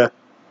 Yeah.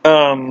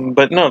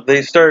 But no,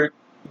 they start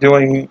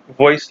doing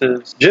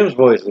voices. Jim's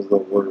voice is the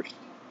worst.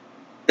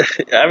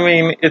 I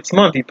mean, it's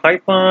Monty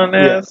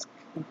Python-esque,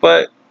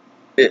 but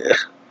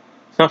it's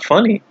not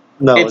funny.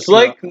 No, it's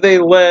like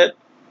not.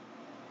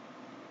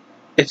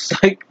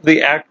 It's like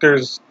the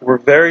actors were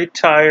very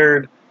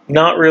tired,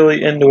 not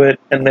really into it,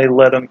 and they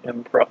let them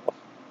improv.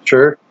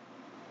 Sure.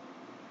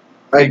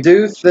 I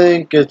do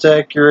think it's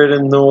accurate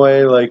in the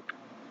way, like,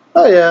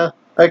 oh yeah,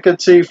 I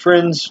could see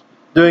friends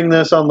doing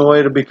this on the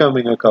way to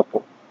becoming a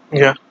couple.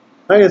 Yeah.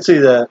 I can see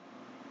that,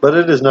 but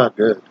it is not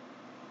good.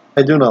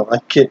 I do not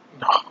like it.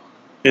 No.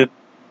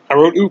 I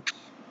wrote oops.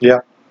 Yeah.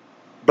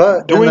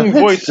 But doing in the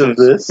midst voices. Of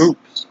this,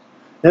 oops.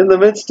 In the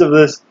midst of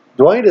this,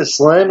 Dwight is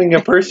slamming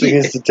a purse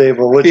against the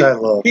table, which I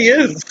love. He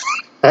is.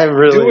 I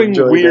really doing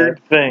enjoy weird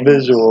that things.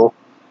 visual.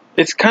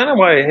 It's kind of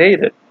why I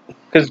hate it.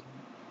 Because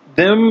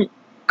them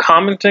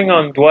commenting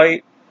on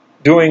Dwight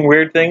doing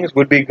weird things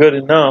would be good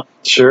enough.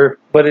 Sure.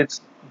 But it's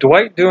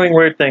Dwight doing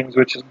weird things,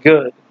 which is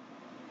good.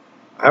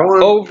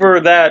 Over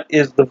that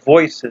is the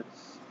voices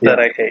that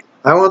I hate.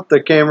 I want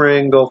the camera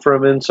angle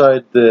from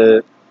inside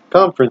the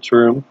conference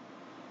room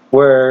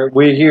where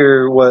we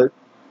hear what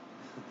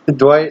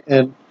Dwight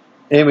and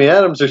Amy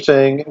Adams are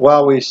saying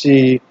while we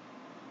see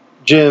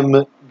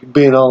Jim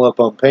being all up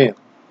on Pam.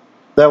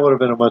 That would have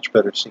been a much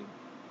better scene.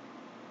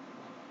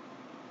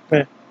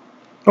 Yeah.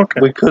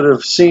 Okay. We could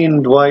have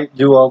seen Dwight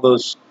do all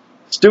those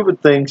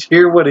stupid things,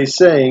 hear what he's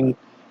saying,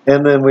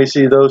 and then we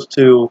see those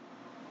two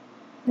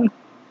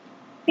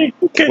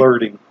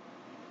flirting.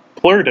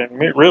 Flirting,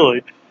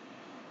 really.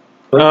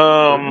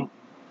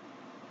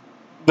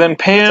 Then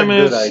Pam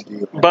is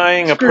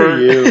buying a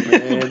purse.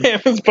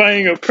 Pam is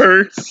buying a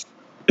purse.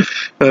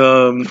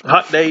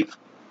 Hot date.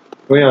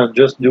 We on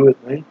Just Do It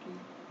Nike?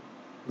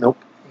 Nope.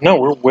 No,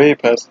 we're way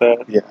past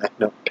that. Yeah, I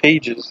know.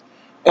 Pages.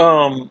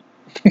 Pam's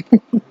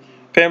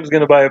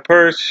gonna buy a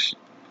purse.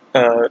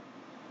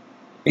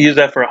 Use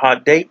that for a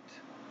hot date.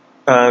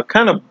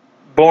 Kind of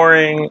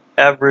boring,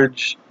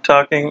 average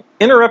talking.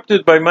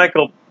 Interrupted by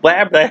Michael.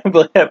 Blab.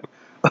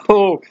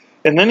 Oh,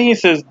 and then he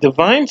says,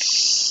 "Divine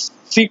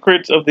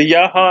secrets of the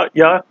Yaya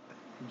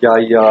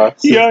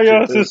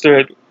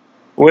sisterhood,"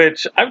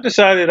 which I've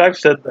decided I've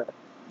said that.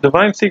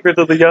 Divine Secrets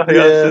of the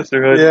Yahya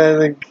Sisterhood.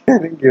 Yeah, I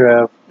think you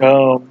have.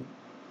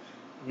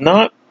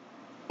 Not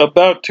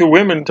about two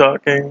women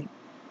talking,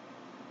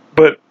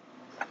 but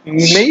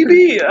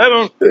maybe I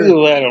don't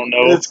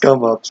know. It's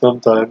come up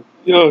sometime.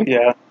 Oh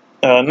yeah,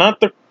 not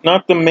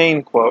the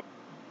main quote,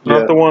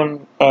 not Yeah. the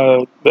one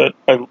that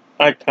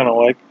I kind of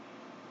like.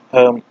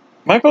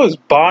 Michael has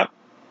bought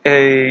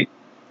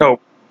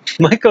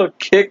Michael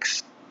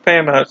kicks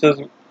Pam out. Says,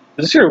 "Is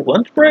this your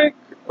lunch break,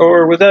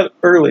 or was that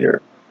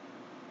earlier?"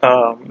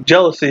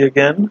 Jealousy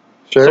again,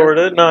 Sure.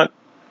 sorta, not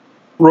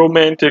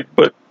romantic,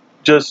 but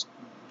just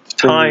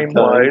time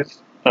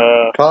wise.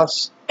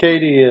 Cost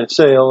Katie a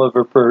sale of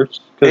her purse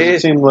because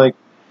it seemed like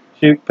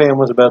Pam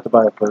was about to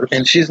buy a purse.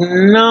 And she's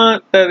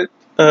not that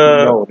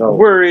No.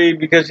 worried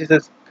because she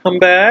says, "Come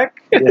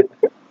back."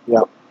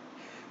 Yeah.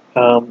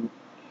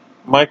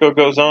 Michael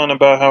goes on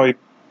about how he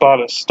bought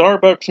a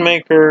Starbucks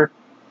maker,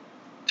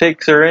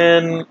 takes her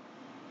in,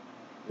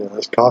 Yeah,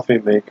 this coffee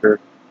maker.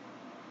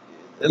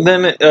 and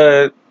then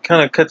it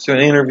kind of cuts to an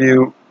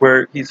interview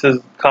where he says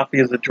coffee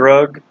is a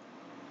drug.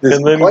 It's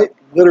And then- quite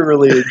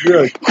literally a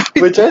drug,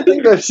 which I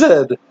think I've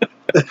said.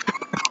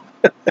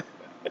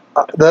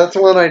 That's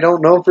one I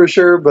don't know for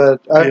sure,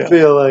 but I Yeah.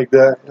 feel like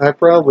that. I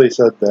probably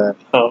said that.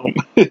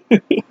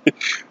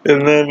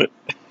 And then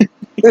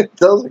It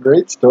tells a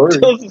great story.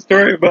 tells a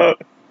story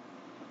about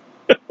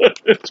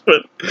It's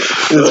the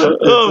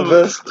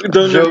best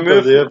joke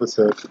of the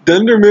episode.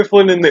 Dunder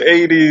Mifflin in the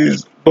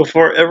 80s,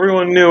 before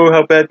everyone knew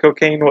how bad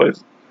cocaine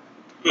was.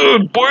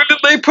 Boy, did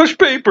they push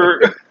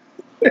paper!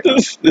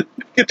 Gets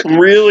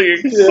really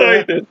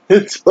excited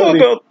It's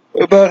funny.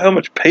 about how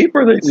much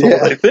paper they sold,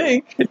 Yeah. I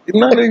think.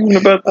 Not even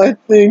about... I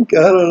don't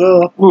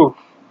know. Ooh.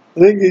 I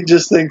think he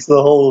just thinks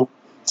the whole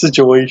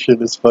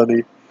situation is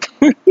funny.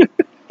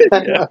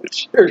 I'm not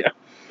sure. Yeah.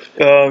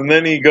 And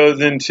then he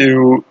goes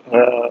into...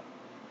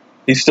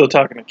 he's still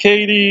talking to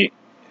Katie,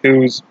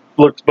 who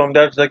looks bummed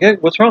out. She's like, "Hey,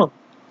 what's wrong?"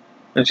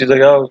 And she's like,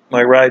 "Oh,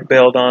 my ride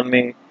bailed on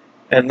me."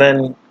 And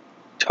then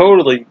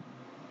totally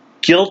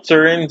guilts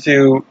her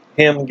into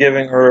him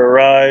giving her a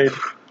ride.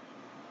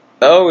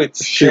 Oh,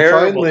 it's She terrible.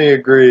 finally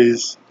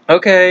agrees.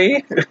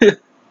 Okay.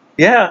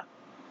 Yeah.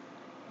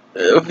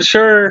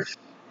 Sure.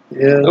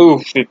 Yeah.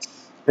 Oof.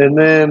 And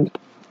then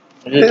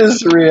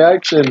his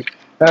reaction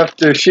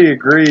after she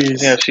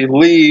agrees. Yeah, she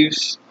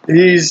leaves.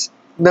 He's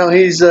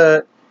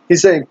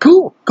saying,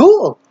 cool.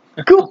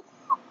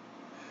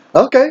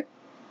 Okay,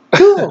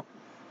 cool.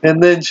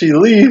 And then she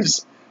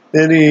leaves,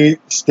 and he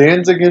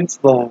stands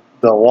against the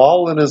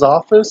wall in his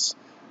office,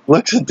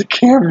 looks at the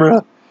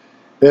camera,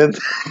 and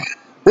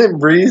then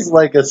breathes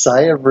like a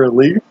sigh of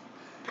relief.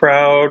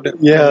 Proud.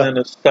 Yeah. And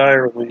then a sigh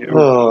of relief.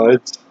 Oh,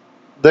 it's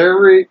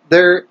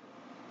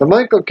the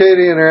Michael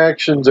Katie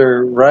interactions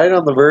are right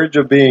on the verge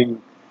of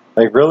being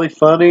like really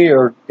funny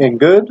and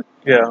good,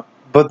 Yeah.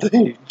 but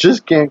they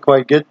just can't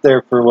quite get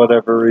there for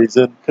whatever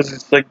reason. Because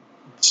it's like,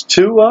 It's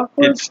too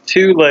awkward. it's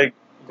too, like,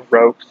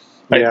 gross,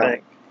 Yeah. I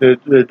think.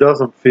 It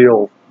doesn't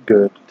feel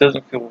good. It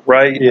doesn't feel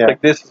right. Yeah.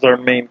 Like, this is our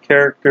main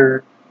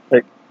character,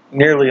 like,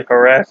 nearly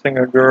harassing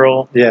a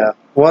girl. Yeah.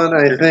 One,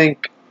 I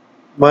think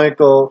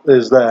Michael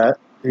is that.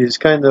 He's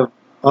kind of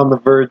on the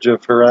verge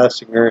of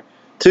harassing her.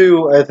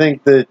 Two, I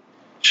think the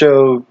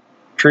show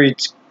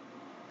treats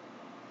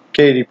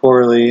Katie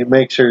poorly. It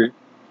makes her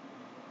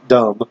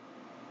dumb.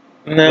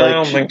 No, Like I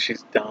don't she- think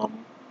she's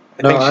dumb.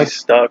 I No, think she's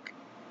stuck.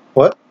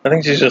 What? I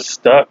think she's just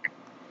stuck.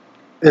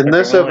 In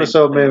this Everyone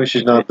episode, likes- maybe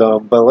she's not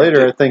dumb, but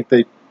later I think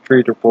they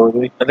treat her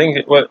poorly. I think,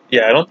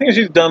 I don't think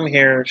she's dumb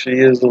here. She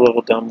is a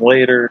little dumb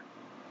later.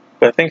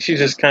 But I think she's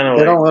just kind of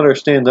They like, don't let her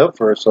stand up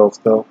for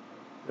herself, though,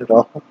 at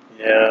all.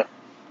 yeah.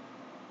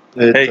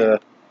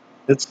 It,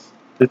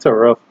 it's a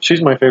rough.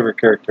 She's my favorite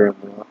character in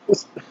the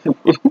office.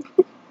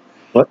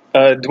 What?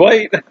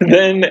 Dwight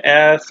then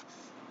asks,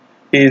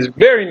 he's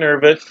very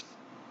nervous,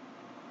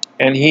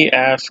 and he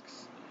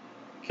asks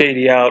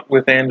Katie out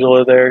with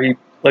Angela there. He,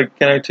 like,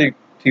 "Can I take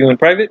to you in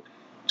private?"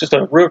 Just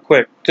a real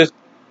quick, just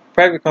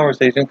private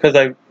conversation, because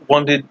I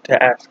wanted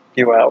to ask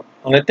you out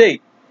on a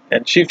date.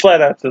 And she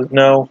flat out says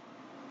no.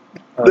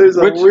 There's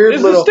a which weird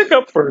is little- a stick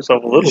up for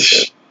herself a little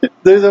bit.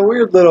 There's a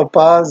weird little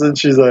pause, and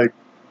she's like,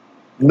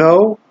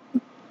 "No."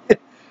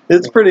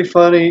 It's pretty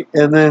funny,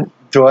 and then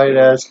Dwight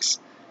asks,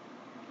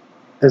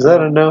 "Is that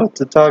a no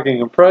to talking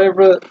in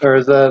private, or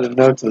is that a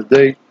no to the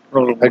date?"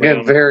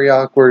 Again, very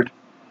awkward.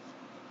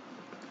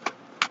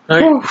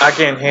 I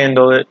can't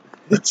handle it.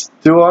 It's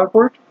too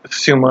awkward.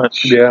 It's too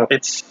much. Yeah.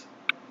 It's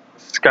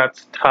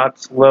Scott's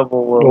Tots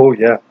level of Oh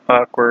yeah,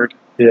 awkward.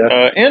 yeah.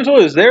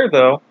 Angela is there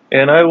though,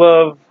 and I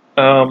love.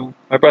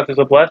 I brought this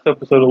up last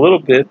episode a little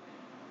bit.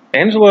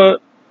 Angela,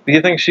 do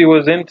you think she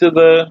was into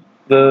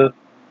the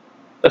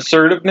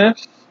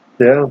assertiveness?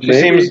 Yeah, She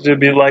maybe. seems to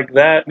be like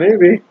that,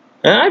 Maybe.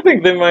 and I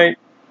think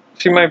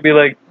she might be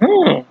like,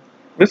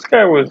 this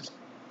guy was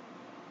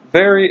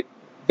very,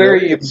 very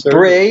Very assertive.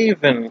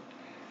 brave and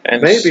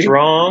Maybe.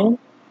 strong,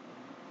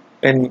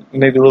 and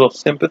maybe a little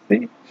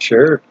sympathy.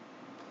 Sure.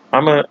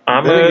 I'm Then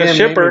a again,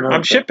 shipper. maybe not, I'm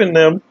though. shipping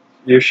them.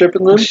 You're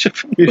shipping I'm them?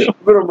 shipping You're them.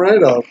 shipping them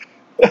right off.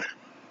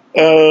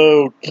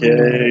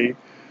 Okay.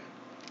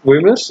 We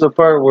missed the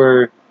part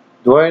where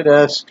Dwight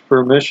asked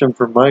permission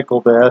for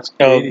Michael to ask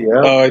Katie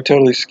out. I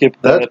totally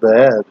skipped That's that.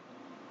 bad.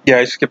 Yeah,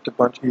 I skipped a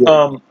bunch.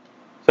 Yeah.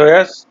 So I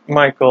asked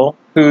Michael,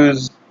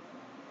 who's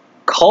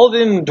called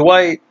in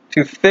Dwight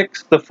to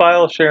fix the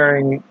file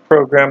sharing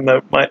program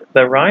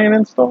that Ryan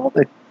installed,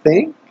 I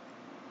think.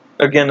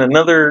 Again,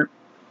 another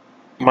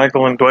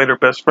Michael and Dwight are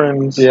best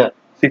friends. Yeah.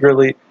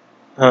 Secretly.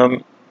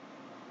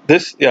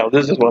 This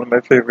is one of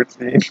my favorite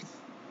scenes.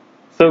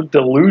 So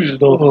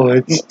delusional. Oh,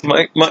 it's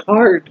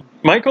hard.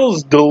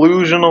 Michael's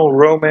delusional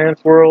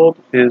romance world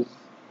is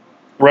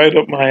right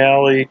up my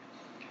alley.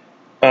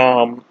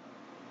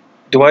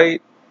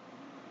 Dwight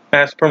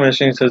asks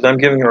permission. He says, "I'm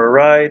giving her a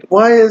ride."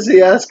 Why is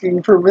he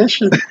asking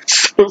permission?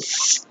 So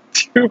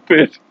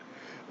stupid.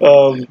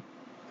 But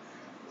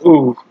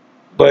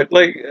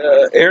like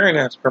Aaron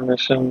asked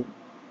permission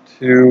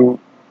to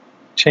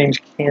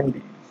change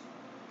candies.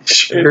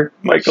 Sure. And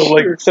Michael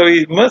Sure. so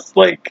he must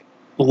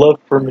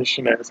love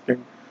permission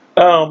asking.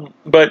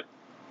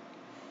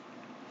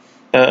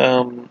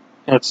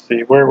 Let's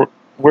see, where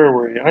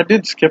were you? I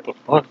did skip a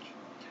bunch.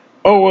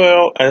 Oh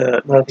well,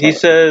 he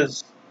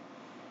says,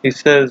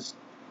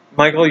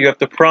 Michael, you have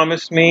to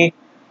promise me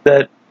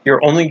that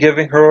you're only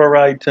giving her a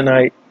ride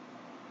tonight.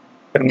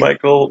 And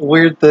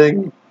Weird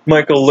thing.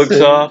 Michael looks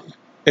Say- off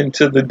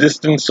into the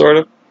distance, sort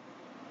of.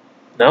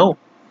 No.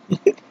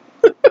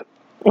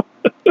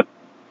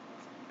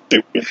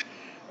 Stupid.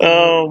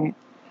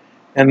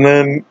 And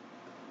then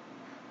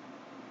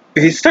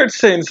he starts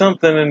saying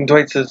something, and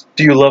Dwight says,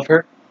 "Do you love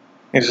her?"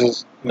 He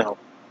says, "No."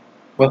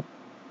 Well,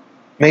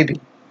 maybe.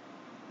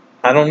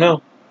 I don't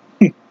know.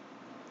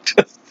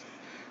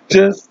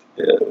 just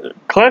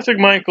classic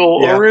Michael.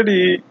 Yeah.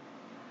 Already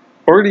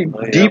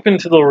yeah. deep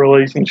into the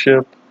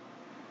relationship.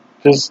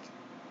 Just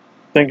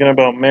thinking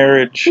about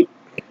marriage.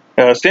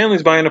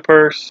 Stanley's buying a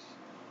purse,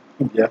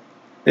 Yeah.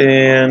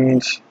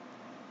 and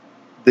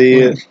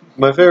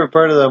My favorite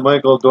part of that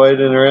Michael Dwight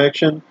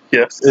interaction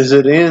yes, is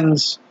it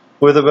ends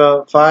with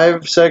about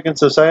 5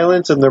 seconds of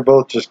silence, and they're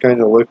both just kind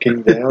of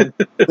looking down.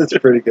 It's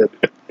pretty good.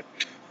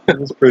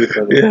 It's pretty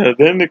funny. yeah.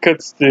 Then it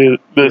cuts to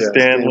the Yeah,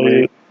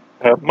 Stanley.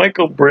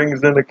 Michael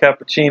brings in a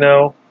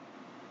cappuccino,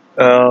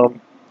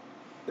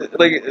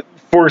 like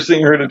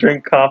forcing her to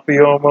drink coffee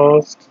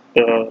almost.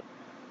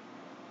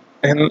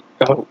 And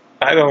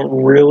I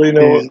don't really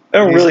know.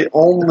 He's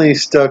only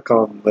stuck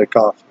on the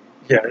coffee.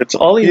 Yeah, it's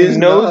all he He's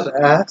knows. not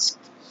asked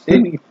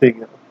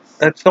anything else.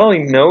 That's all he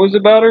knows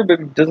about her, but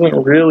he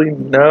doesn't really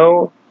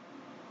know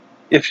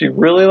if she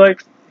really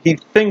likes. He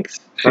thinks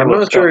she I'm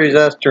loves not sure coffee. he's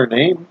asked her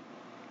name.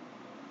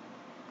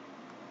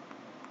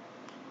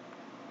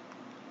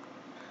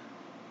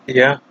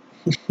 Yeah.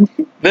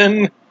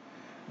 then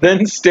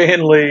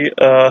Stanley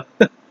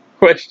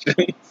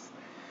questions: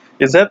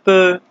 "Is that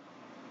the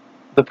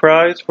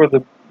prize for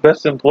the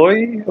best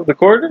employee of the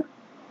quarter?"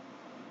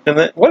 And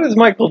then what does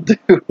Michael do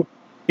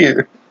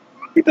here?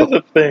 He does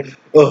a thing.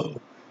 Oh,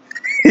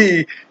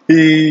 he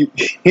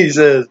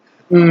says,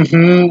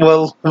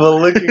 while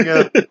looking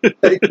up,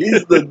 like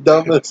he's the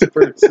dumbest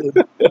person.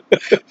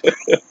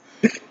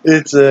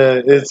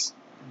 It's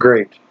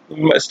great.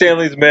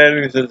 Stanley's mad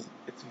and he says,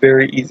 "It's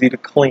very easy to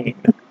clean."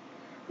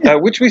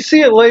 Which we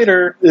see it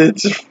later.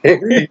 It's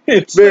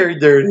It's very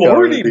dirty.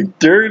 already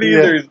dirty.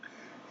 Yeah.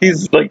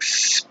 He's like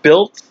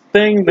spilt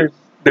thing.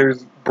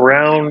 There's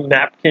brown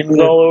napkins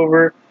all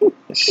over.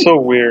 It's so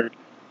weird.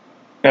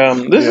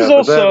 This is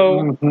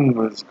also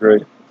was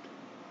great.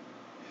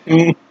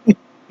 we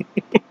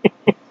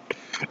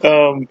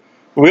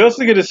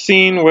also get a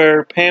scene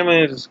where Pam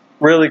is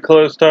really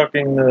close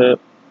talking to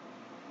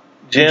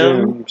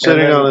Jim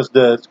sitting on his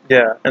desk.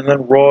 Yeah, and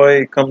then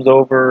Roy comes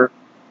over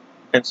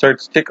and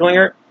starts tickling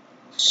her.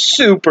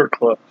 Super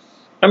close.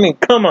 I mean,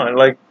 come on,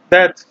 like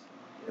that's.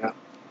 Yeah.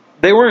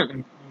 They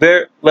weren't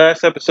there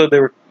last episode. They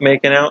were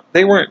making out.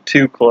 They weren't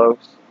too close.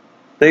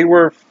 They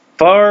were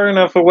far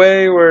enough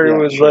away where it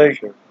was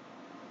sure.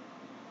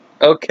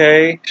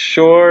 okay,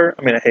 sure.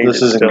 I mean, I hate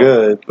this it isn't still.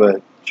 good,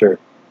 but sure.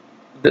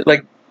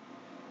 Like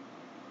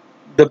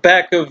the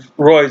back of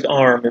Roy's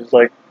arm is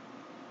like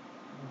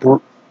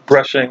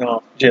brushing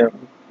off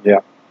Jim. Yeah.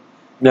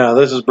 No,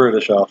 this is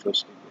British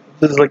Office.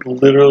 This is like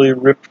literally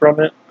ripped from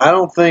it.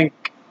 I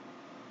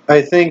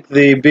think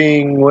the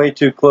being way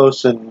too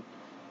close and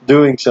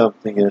doing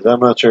something is. I'm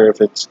not sure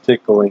if it's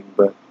tickling,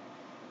 but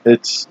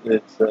it's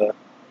something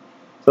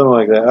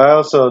like that. I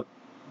also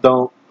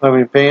don't. I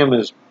mean, Pam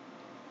is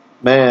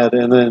mad,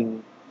 and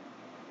then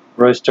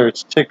Roy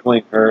starts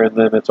tickling her, and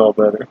then it's all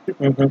better.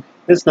 Mm-hmm.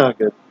 It's not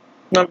good.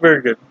 Not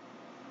very good.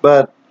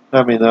 But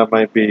I mean, that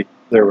might be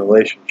their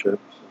relationship.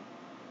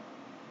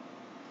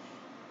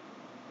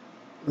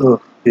 So.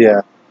 Ugh,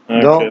 yeah.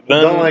 Okay,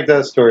 Don't like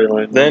that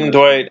storyline. Then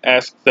Dwight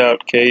asks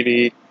out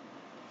Katie,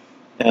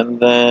 and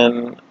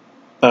then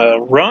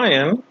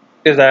Ryan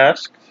is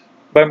asked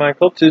by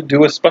Michael to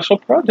do a special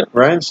project.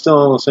 Ryan's still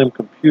on the same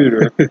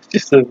computer.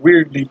 Just a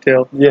weird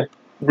detail. Yeah.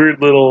 Weird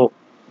little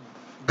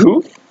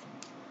goof.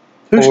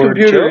 Whose Or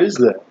computer joke? is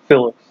that?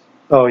 Phyllis.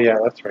 Oh yeah,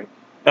 that's right.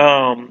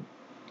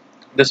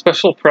 The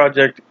special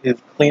project is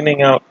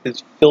cleaning out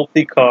his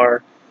filthy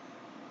car.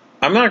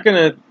 I'm not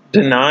going to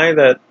deny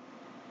that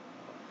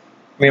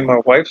me and my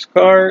wife's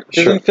car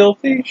Sure. isn't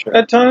filthy Sure.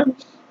 at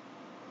times.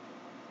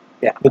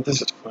 Yeah. But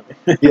this is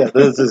funny. Yeah,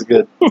 this is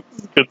good. This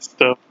is good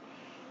stuff.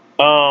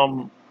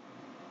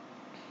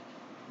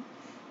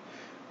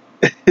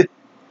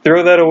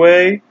 Throw that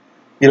away.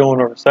 You don't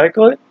want to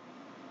recycle it?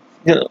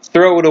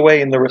 Throw it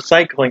away in the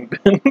recycling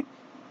bin.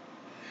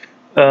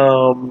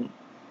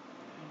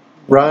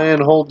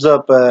 Ryan holds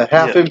up a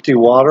half-empty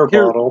water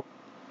Here- bottle,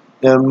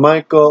 and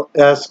Michael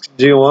asks,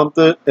 "Do you want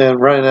this?" And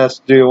Ryan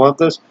asks, "Do you want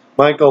this?"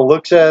 Michael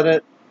looks at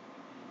it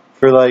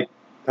for like,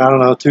 I don't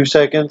know, 2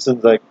 seconds, and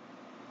is like,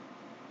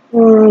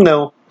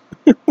 no.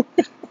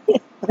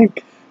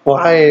 Like,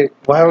 why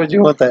would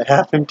you want that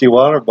half-empty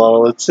water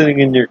bottle? It's sitting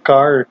in your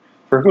car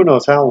for who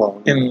knows how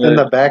long. In In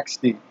the- the back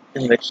seat.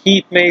 in the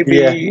heat, maybe.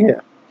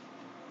 Yeah.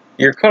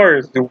 Your car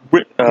is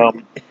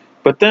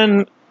but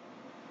then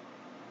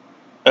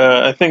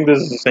I think this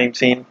is the same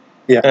scene.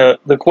 Yeah.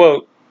 The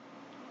quote,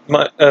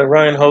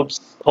 Ryan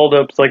hold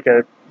up's like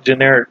a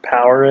generic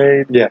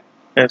Powerade. Yeah.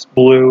 And it's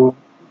blue.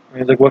 And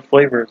he's like, "What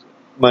flavor is it?"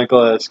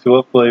 Michael asks,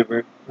 "What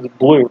flavor?" It's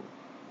blue.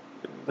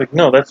 He's like,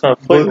 "No, that's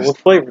not a flavor. Blue's- What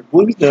flavor?"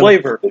 Blue's not a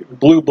Flavor. flavor.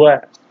 Blue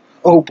Blast.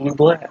 Oh, Blue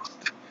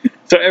Blast.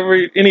 So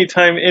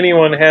anytime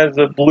anyone has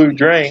a blue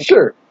drink,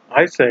 Sure.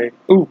 I say,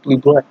 "Ooh, Blue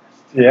Blast."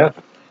 Yeah.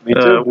 Me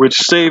too.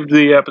 Which saved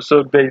the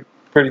episode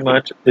pretty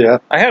much. Yeah.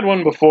 I had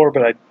one before,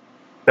 but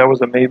that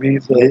was a maybe.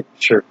 So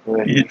Sure.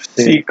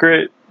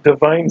 Secret,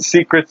 Divine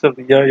Secrets of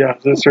the Yaya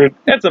Sister.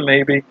 That's a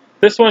maybe.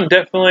 This one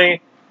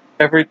definitely,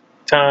 every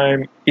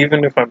time,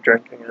 even if I'm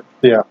drinking it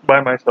Yeah. by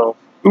myself.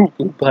 Ooh,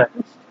 Blue Blast.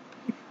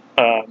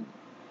 I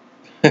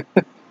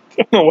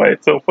don't know why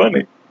it's so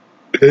funny.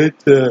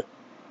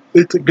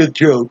 It's a good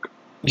joke.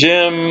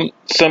 Jim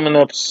summoned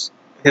up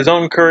his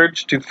own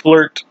courage to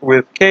flirt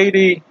with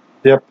Katie.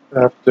 Yep.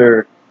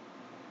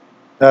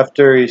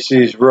 After he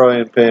sees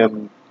Roy and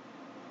Pam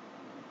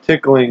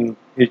tickling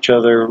each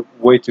other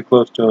way too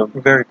close to him.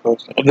 Very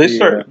close.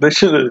 They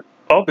should have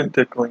all been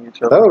tickling each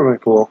That other. would have been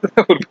cool.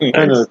 That would have been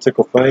Kind of nice. a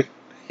tickle fight.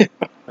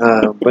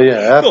 But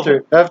yeah,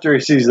 after he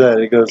sees that,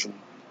 he goes and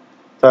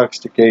talks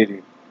to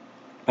Katie.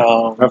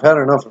 I've had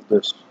enough of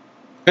this.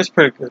 It's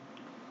pretty good.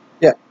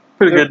 Yeah.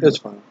 Pretty good. It's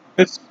fine.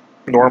 It's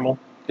normal.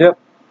 Yep.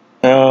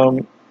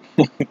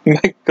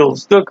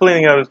 Michael's still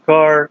cleaning out his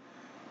car.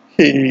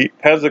 He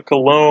has a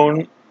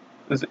cologne,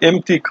 this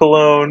empty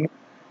cologne,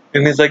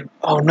 and he's like,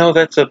 "Oh no,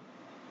 that's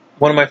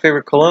one of my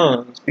favorite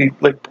colognes." He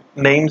like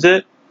names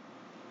it,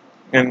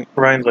 and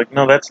Ryan's like,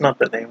 "No, that's not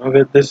the name of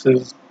it. This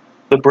is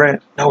the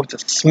brand. No, it's a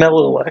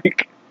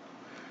smell-alike."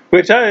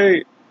 Which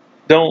I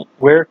don't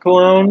wear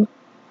cologne.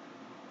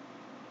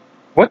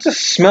 What's a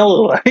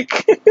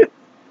smell-alike?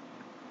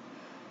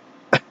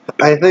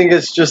 I think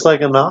it's just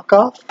like a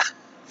knockoff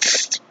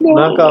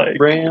Smell-alike.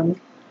 brand.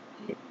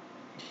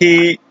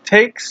 He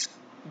takes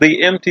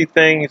the empty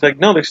thing. He's like,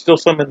 "No, there's still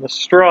some in the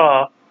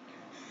straw."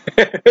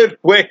 And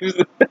waves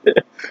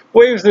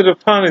it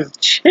upon his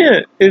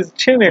chin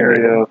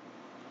area.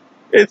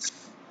 It's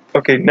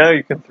okay. Now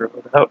you can throw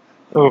it out.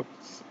 Oh,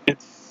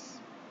 it's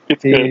good.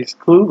 He's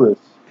clueless.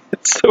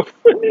 It's so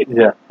funny.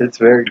 Yeah, it's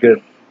very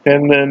good.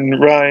 And then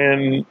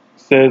Ryan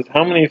says,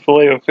 "How many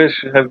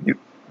Filet-O-Fish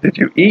did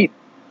you eat?"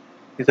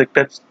 He's like,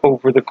 "That's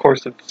over the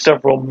course of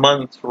several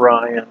months,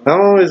 Ryan."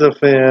 I'm always a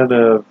fan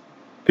of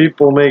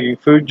people making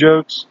food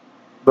jokes,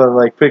 but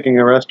like picking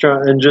a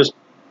restaurant and just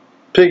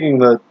picking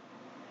the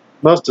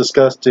most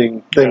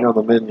disgusting thing on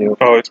the menu.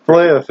 Oh, it's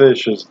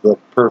Filet-O-Fish is the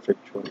perfect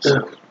choice.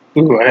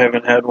 Ooh, I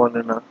haven't had one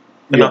in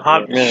a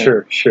hot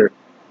minute. Sure.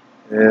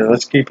 Yeah,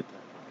 let's keep it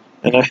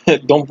that way. And I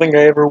don't think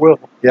I ever will.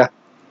 Yeah.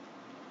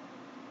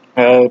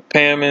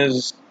 Pam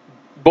is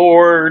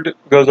bored,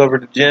 goes over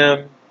to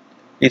Jim.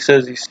 He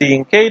says he's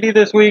seeing Katie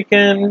this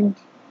weekend.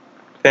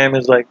 Pam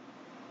is like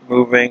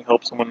moving,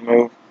 help someone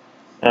move.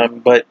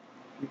 But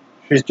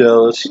She's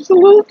jealous. she's a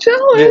little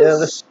Jealous.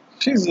 jealous.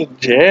 She's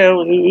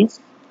jealous.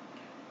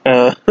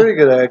 Pretty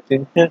good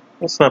acting. Yeah,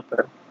 it's not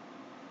bad.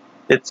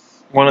 It's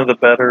one of the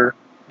better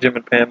Jim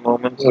and Pam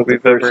moments Of the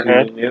we've ever first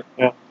had. season,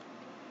 yeah.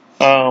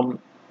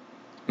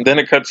 Then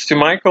it cuts to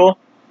Michael.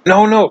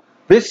 No.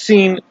 This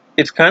scene,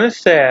 it's kind of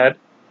sad.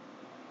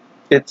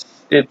 It's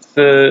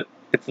a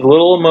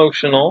little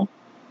emotional.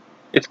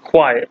 It's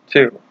quiet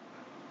too.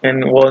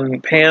 And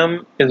when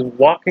Pam is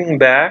walking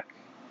back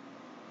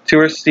to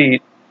her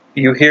seat,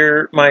 you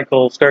hear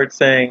Michael start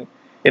saying,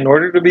 "In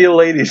order to be a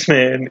ladies'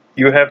 man,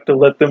 you have to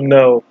let them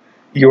know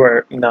you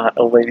are not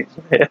a ladies'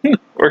 man,"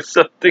 or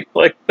something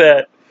like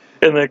that.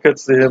 And that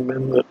cuts to him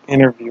in the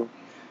interview.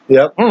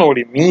 Yep. I don't know what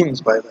he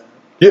means by that.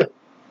 Yeah.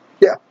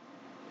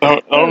 I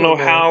don't know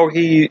how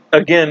he,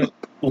 again,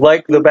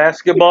 like the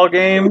basketball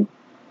game,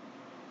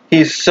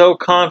 he's so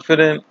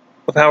confident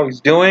with how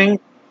he's doing,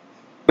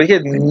 but he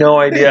had no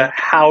idea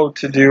how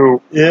to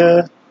do.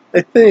 Yeah, I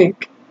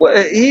think. Well,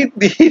 I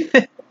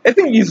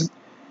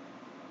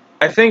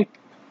think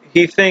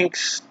he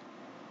thinks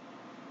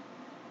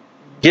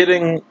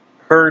getting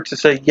her to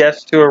say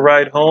yes to a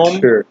ride home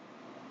Sure.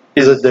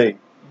 Is a date.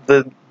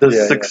 the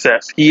Yeah,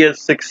 success. He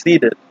has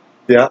succeeded.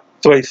 Yeah.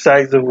 So a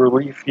sighs of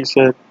relief, he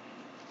said.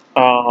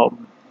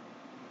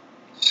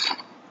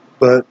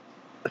 But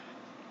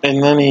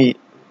And then he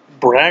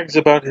brags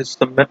about his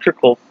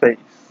symmetrical face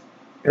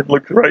and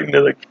looks right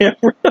into the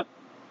camera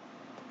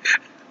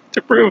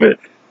to prove it.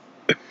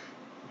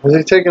 has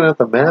he taken out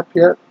the map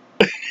yet?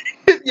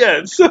 Yeah,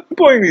 at some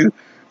point he's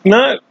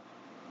not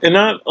in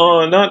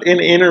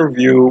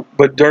interview,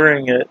 but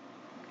during it,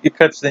 it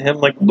cuts to him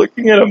like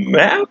looking at a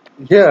map,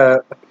 Yeah.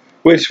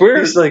 which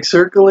He's like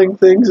circling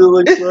things, it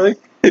looks like.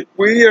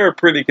 we are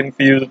pretty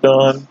confused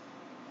on.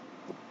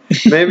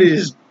 Maybe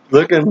he's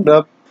looking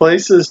up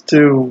places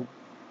to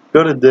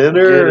go to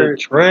dinner. Get or- a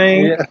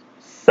drink, Yeah.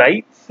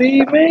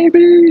 sightsee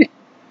maybe,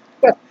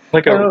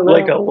 like I don't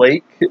know. a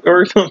lake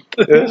or something.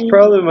 It's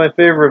probably my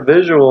favorite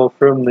visual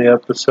from the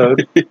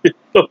episode.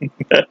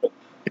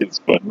 It's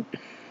funny.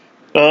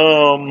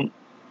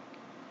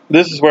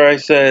 This is where I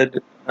said,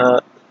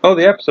 the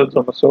episode's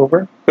almost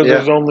over because Yeah.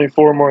 there's only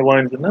 4 more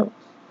lines of notes.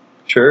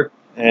 Sure.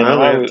 And I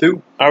only have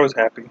 2. I was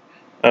happy.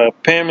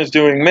 Pam is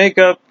doing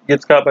makeup,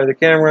 gets caught by the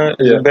camera,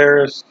 is Yeah.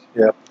 embarrassed.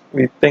 Yeah.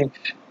 We think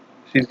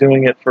she's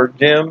doing it for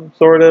Jim,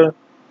 sort of.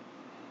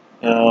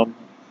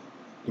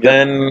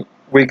 Then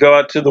we go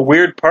out to the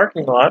weird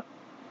parking lot.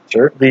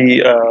 Sure.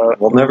 The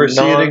We'll never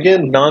see it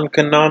again.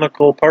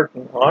 Non-canonical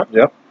parking lot.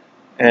 Yep.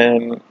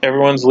 And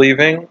everyone's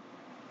leaving.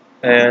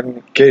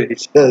 And Katie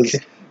says,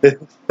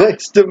 "It's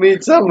nice to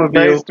meet some of you."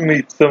 nice to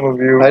meet some of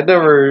you. I'd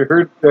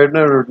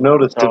never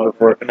noticed it Oh,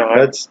 before. no,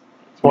 That's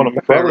it's one of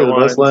my probably favorite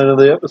the best lines. line of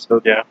the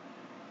episode. Yeah.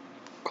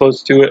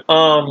 Close to it.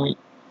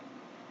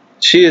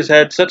 She has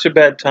had such a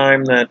bad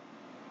time that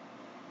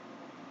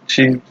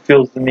she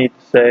feels the need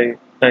to say,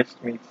 "Nice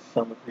to meet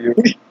some of you."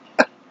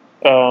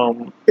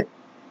 And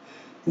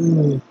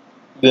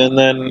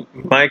then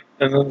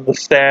the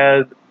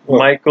sad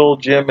Michael,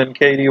 Jim, and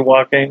Katie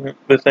walking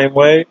the same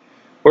way.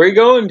 Where are you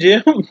going,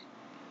 Jim?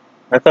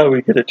 I thought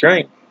we'd get a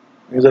drink.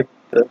 He was like,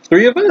 the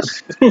 3 of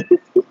us?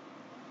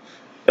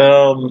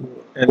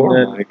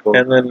 Poor Michael.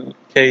 And then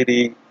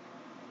Katie,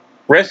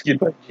 rescued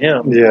by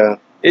Jim. Yeah.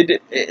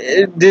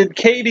 Did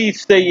Katie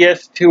say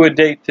yes to a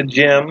date to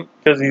Jim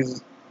because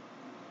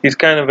he's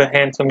kind of a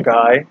handsome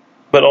guy,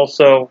 but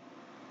also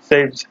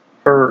saves.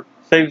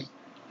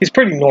 He's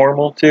pretty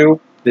normal too.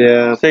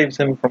 Yeah. Saves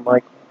him from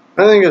Michael.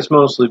 I think it's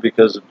mostly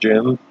because of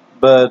Jim,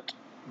 but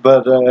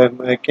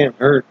I can't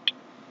hurt.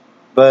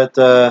 But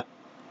I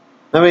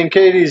mean,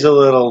 Katie's a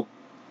little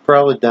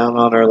probably down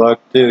on her luck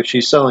too.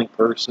 She's selling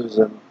purses,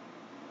 and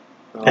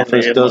the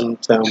office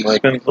doesn't sound She like.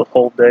 spends the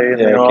whole day in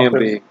the Yeah, it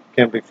office.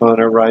 can't be fun.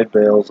 Her ride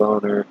bails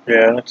on her.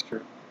 Yeah, that's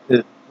true.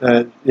 It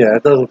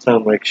doesn't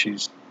sound like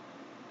she's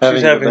having,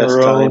 She's having the best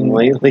her time own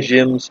lately.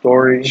 Jim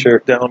story. Sure.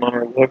 Down on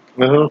her luck.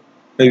 Uh-huh.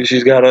 Maybe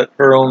she's got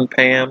her own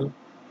Pam,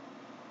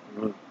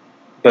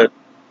 but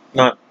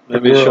not.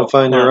 Maybe she'll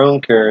find her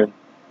own Karen.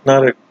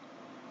 Not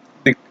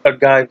a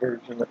guy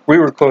version. We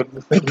were quoting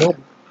the same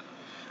moment.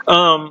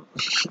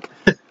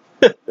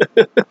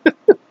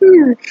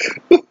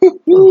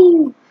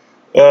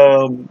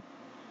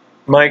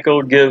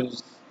 Michael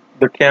gives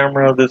the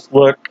camera this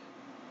look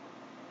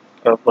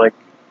of like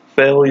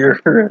failure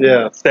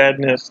and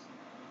sadness.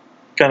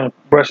 Kind of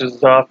brushes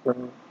it off,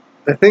 and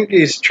I think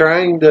he's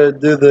trying to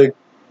do the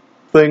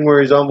thing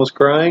where he's almost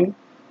crying,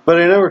 but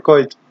he never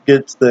quite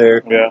gets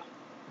there. yeah.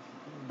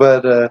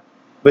 But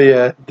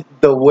yeah,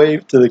 the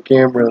wave to the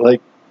camera,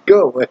 like,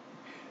 go away,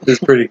 is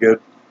pretty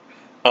good.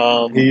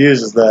 He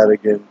uses that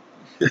again.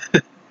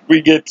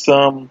 We get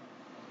some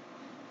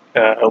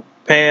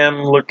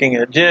Pam looking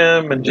at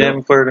Jim, and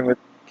Jim flirting with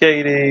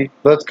Katie.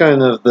 That's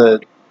kind of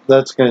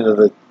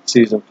the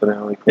season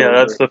finale. Yeah,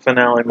 that's the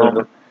finale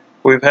moment.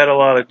 We've had a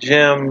lot of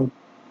Jim,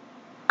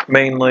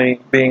 mainly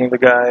being the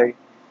guy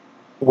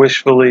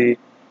wishfully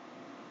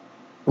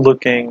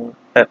looking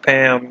at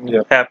Pam,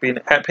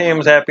 at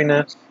Pam's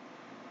happiness,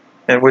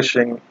 and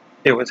wishing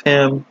it was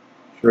him.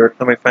 Sure.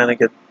 Then we finally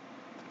get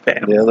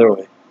Pam. The other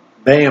way.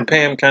 Bam.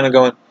 Pam kind of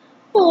going,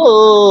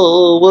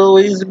 "Oh, woe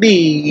is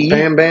me."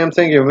 Bam, bam,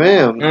 thank you,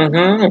 ma'am.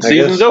 Mm-hmm.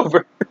 Season's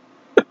over.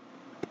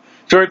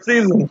 Short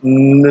season.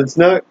 It's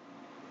not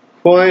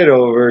quite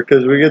over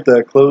because we get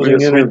that closing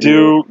Yes,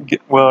 interview. we do.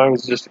 Well, I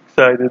was just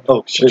excited.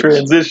 Oh, sure.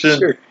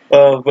 Transition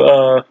of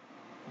the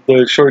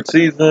short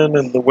season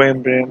and the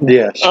Wham Bam.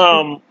 Yes.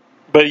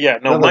 But yeah,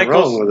 no. Nothing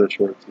wrong with a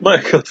short season.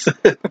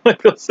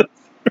 Michael says,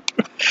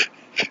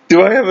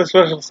 "Do I have a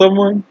special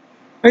someone?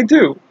 I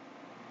do.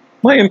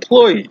 My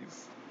employees."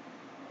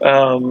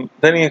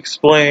 Then he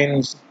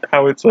explains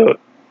how it's a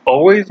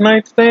always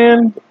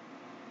nightstand.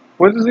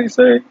 What does he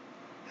say?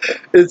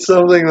 It's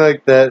something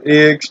like that. He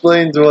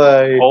explains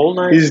why Whole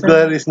nightstand? he's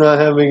glad he's not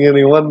having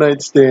any one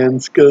night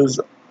stands because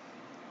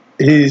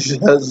he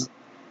has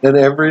an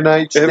every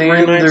night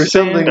stand or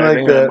something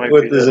like that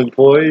with his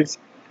employees.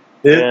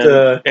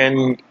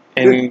 And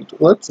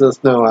It lets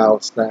us know how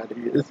sad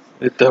he is.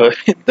 it does.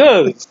 It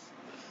does.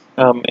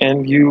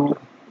 And you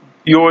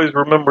always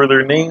remember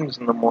their names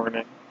in the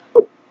morning,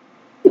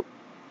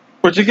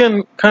 which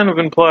again kind of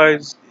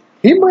implies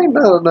He might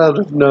not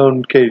have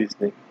known Katie's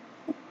name.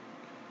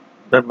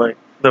 That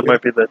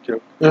might be that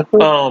joke.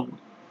 Uh-huh.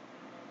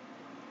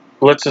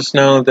 Lets us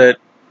know that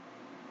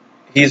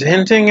he's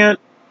hinting at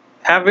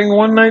having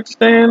one night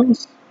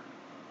stands,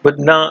 but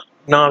not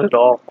at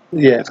all.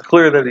 Yeah, It's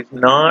clear that he's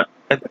not.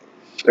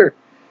 sure.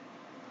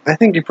 I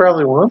think he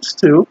probably wants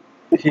to.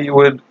 He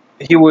would.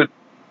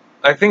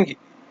 I think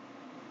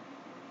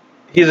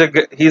he's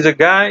a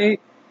guy.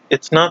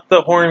 It's not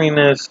the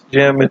horniness,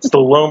 Jim. It's the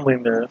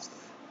loneliness.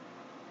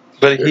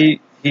 But Sure.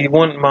 he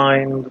wouldn't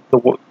mind the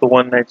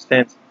one night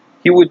stands.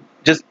 He would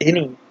just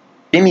any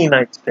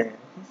night stands.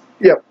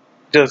 Yep.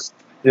 Just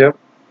Yep.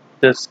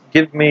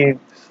 give me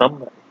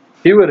somebody.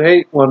 He would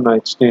hate one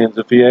night stands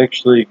if he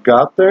actually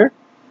got there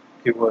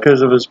He would.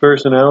 because of his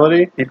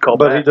personality, He'd call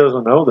but back. he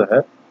doesn't know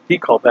that.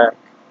 He'd call back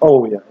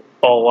Oh, yeah.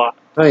 a lot.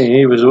 I mean,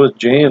 he was with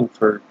Jan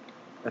for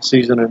a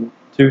season and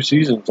 2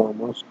 seasons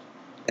almost.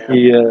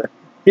 Yeah.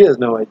 He has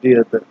no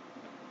idea that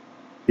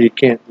he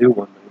can't do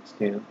one night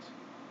stands.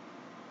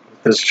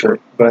 at That's this true.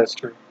 point, But That's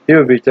true. he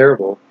would be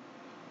terrible.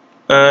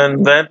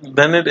 And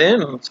then it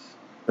ends.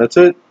 That's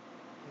it.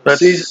 That's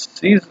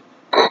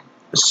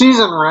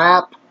Season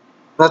wrap.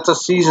 That's a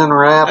season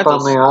wrap That's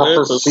on a- The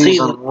Office that's a season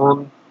season-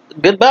 1.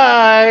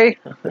 Goodbye.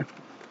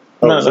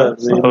 Oh, No, is that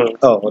that's the not end?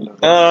 what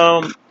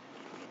Oh, no.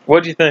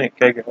 What'd you think?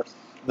 I guess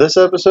This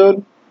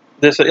episode?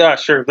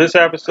 sure. This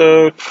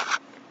episode,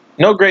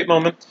 no great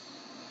moments,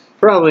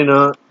 Probably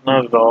not.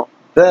 not at all.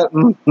 That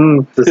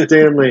the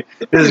Stanley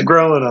is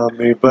growing on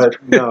me, but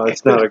no,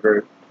 it's not a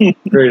great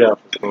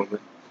Office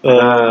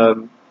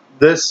moment.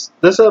 This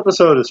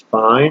episode is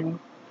fine.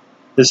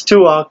 It's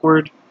too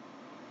awkward,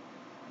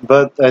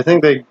 but I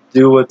think they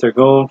do what they're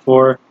going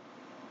for.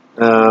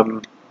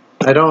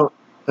 I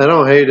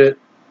don't hate it,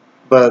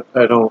 but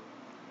I don't.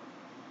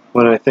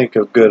 When I think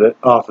of good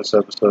Office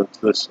episodes,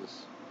 this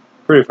is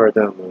pretty far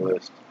down the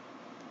list.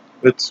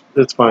 It's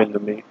fine to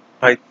me.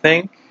 I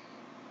think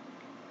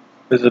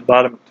this is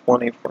bottom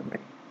 20 for me,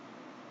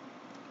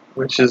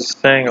 which is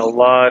saying a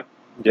lot.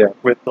 Yeah.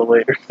 With the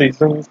later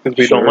seasons because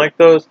we Sure. don't like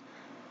those.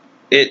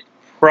 It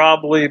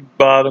probably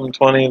bottom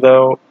 20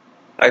 though.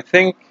 I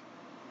think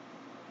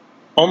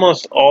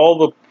almost all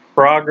the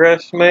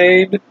progress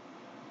made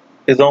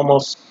is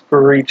almost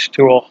screeched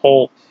to a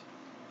halt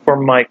for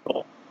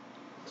Michael.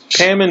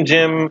 Pam and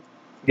Jim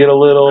get a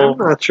little. I'm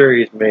not sure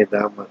he's made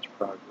that much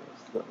progress,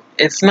 though.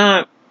 It's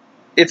not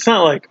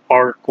like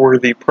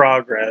arc-worthy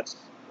progress.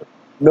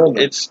 No.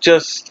 It's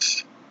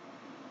just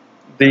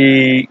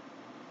the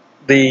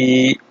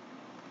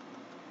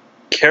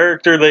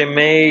character they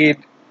made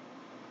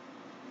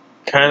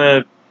kind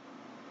of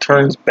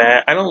turns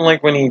bad. I don't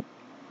like when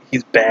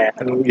he's bad.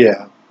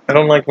 Yeah. I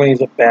don't like when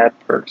he's a bad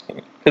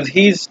person because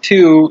he's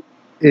too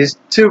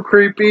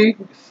creepy.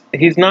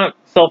 He's not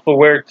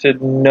self-aware to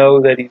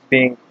know that he's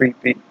being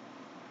creepy,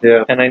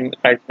 Yeah. and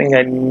I think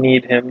I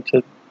need him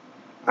to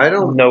I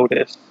don't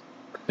notice.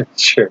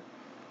 Sure.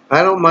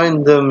 I don't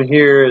mind them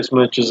here as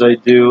much as I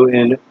do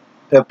in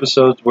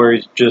episodes where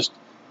he's just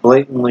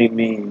blatantly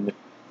mean,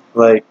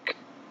 like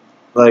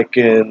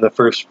in the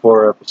first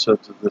 4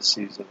 episodes of this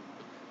season.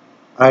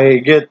 I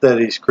get that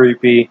he's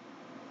creepy,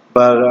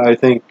 but I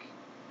think,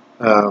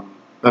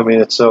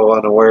 it's so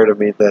unaware to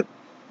me that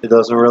it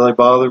doesn't really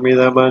bother me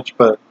that much,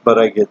 but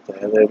I get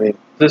that. I mean,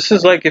 This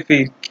is like if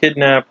he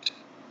kidnapped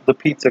the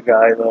pizza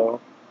guy, though,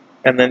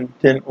 and then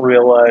didn't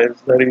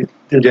realize that he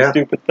did Yeah. a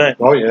stupid thing.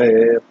 oh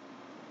yeah.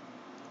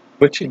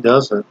 Which he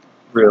doesn't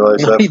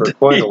realize No, that he for did-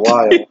 quite he a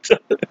while.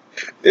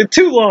 did.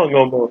 Too long,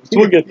 almost.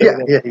 We'll get there.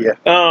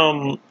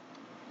 Yeah.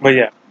 But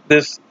yeah,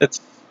 it's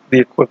the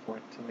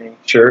equivalent to me.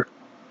 Sure.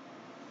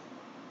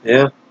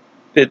 Yeah.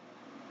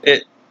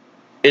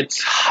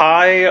 It's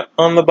high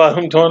on the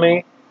bottom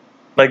 20,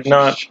 like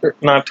not Sure.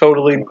 not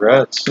totally,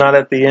 Congrats. not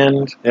at the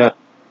end. Yeah.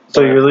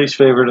 So your least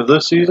favorite of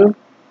this season?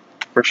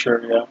 For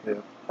sure, yeah.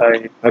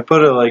 Yeah. I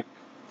put it like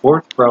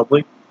 4th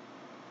probably.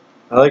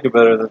 I like it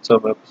better than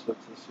some episodes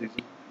this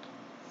season.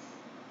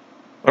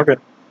 Okay.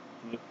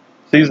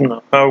 Season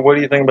though. What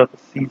do you think about the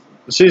season?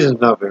 The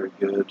season's not very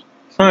good.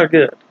 It's not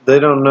good. They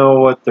don't know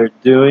what they're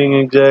doing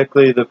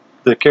exactly.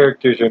 The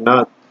characters are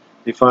not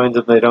defined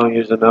and they don't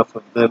use enough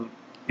of them.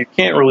 You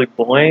can't really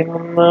blame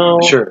them though.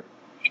 Sure.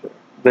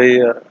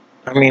 They,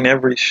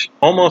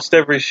 almost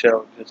every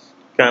show just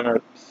kind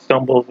of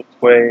stumbles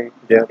its way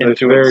Yeah,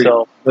 into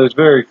itself. there's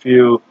very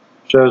few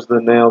shows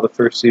that nail the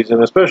first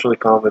season, especially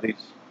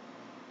comedies.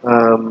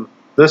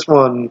 This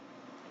one,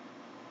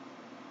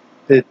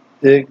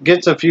 it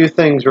gets a few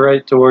things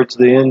right towards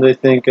the end. I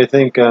think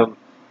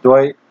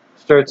Dwight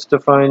starts to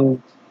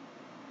find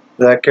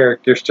that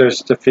character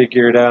starts to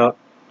figure it out.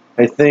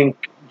 I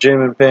think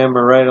Jim and Pam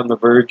are right on the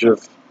verge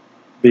of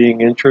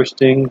being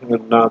interesting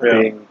and not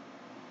being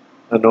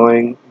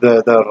annoying.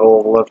 That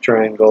whole love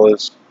triangle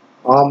is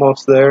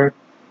almost there,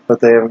 but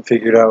they haven't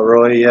figured out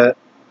Roy yet.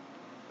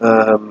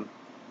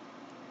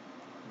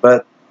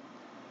 But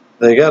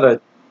they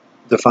gotta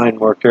define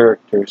more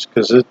characters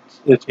because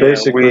it's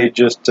basically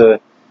just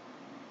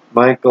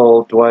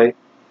Michael, Dwight,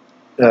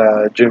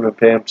 Jim, and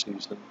Pam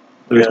season.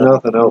 There's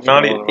nothing else.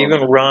 Not going on.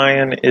 even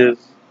Ryan is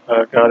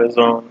got his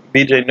own.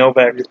 BJ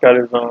Novak's got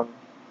his own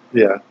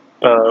Yeah.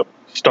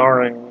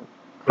 starring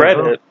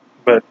credit,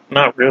 but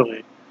not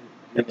really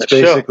in the It's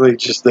basically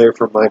just there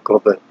for Michael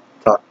to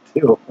talk to.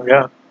 show.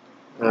 Yeah.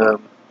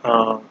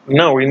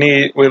 No,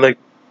 we like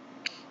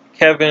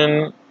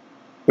Kevin.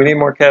 We need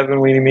more Kevin.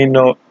 We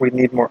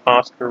need more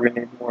Oscar. We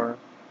need more,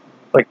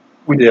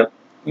 Yeah.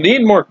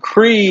 need more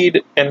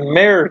Creed and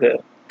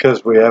Meredith.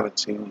 Because we haven't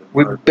seen them.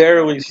 We've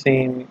barely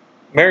seen.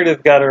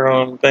 Meredith got her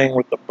own thing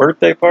with the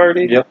birthday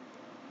party. Yep.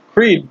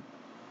 Creed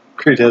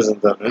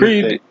hasn't done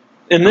anything.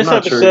 in this I'm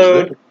not sure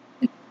episode,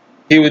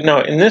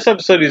 in this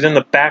episode he's in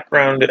the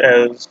background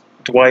as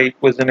Dwight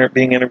was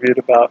being interviewed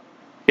about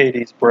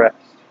Katie's breast.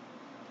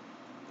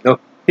 No.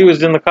 He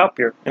was in the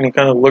copier and he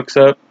kind of looks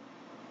up,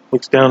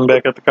 looks down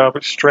back at the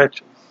copier,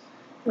 stretches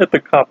at the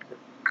copier.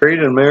 Creed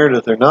and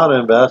Meredith are not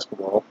in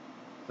basketball,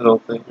 I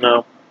don't think.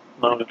 No,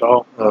 not at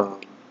all.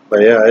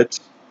 But yeah,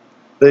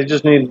 they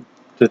just need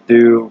to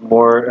do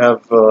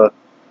more.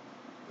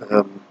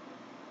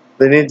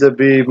 They need to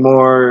be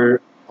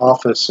more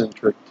office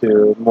centric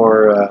too.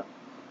 More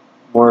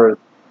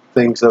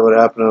things that would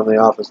happen on the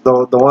office.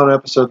 The one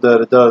episode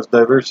that it does,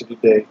 Diversity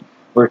Day,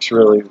 works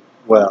really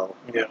well.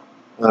 Yeah.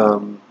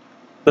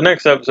 The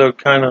next episode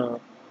kind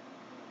of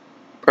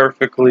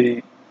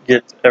perfectly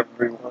gets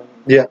everyone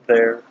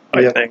there.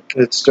 I think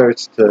it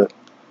starts to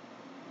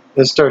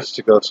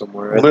go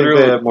somewhere. I think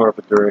they have more of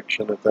a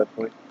direction at that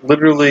point.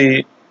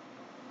 Literally,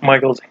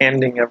 Michael's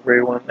handing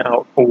everyone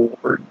out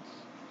awards.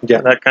 Yeah.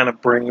 And that kind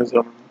of brings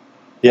them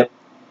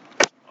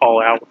all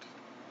out.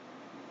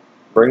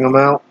 Bring them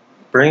out.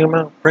 Bring them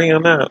out. Bring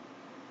them out.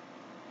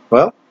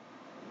 Well,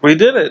 we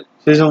did it.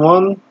 Season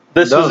 1.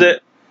 This is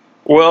it.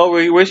 Well,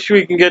 we wish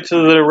we could get to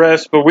the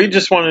rest, but we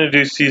just wanted to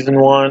do season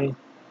 1.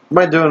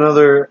 Might do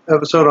another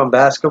episode on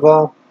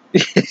basketball.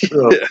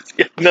 So.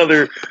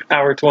 Another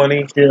hour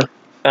 20. Yeah.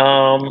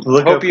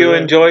 Hope you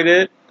enjoyed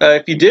it.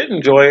 If you did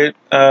enjoy it,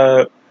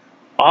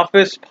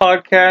 Office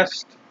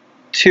Podcast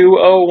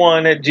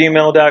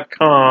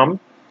 201@gmail.com.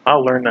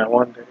 I'll learn that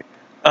one day.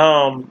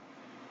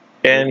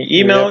 And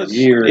email us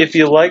if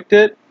you liked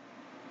it.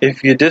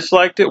 If you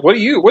disliked it, what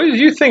did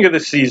you think of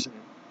this season?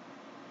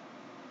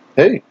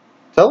 Hey,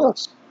 tell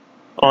us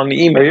on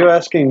the email. Are you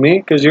asking me?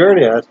 Because you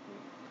already asked me.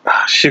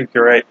 Shoot,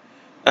 you're right.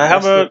 How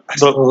about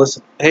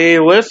listen? Hey,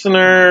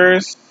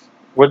 listeners,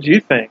 what do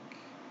you think?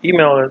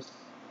 Email us.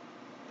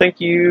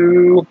 Thank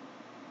you.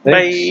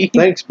 Thanks. Bye.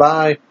 Thanks.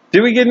 Bye.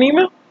 Did we get an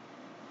email?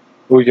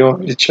 Oh, you want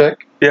me to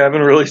check? Yeah, I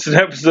haven't released an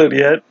episode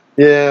yet.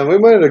 Yeah, we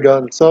might have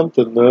gotten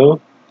something though.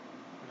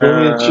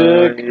 Let me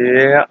check.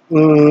 Yeah.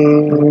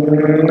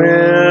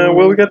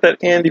 Well, we got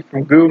that Andy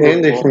from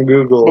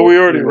Google. But we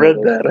already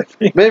read that, I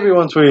think. Maybe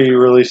once we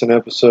release an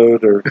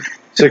episode or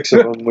 6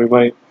 of them, we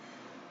might.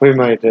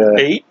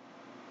 8?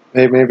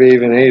 Maybe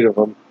even 8 of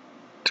them.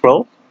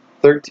 12?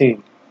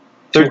 13.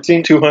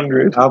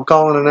 200. I'm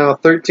calling it now.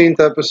 13th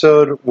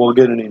episode, we'll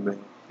get an email.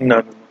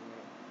 No.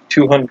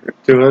 200.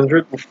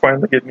 200? We'll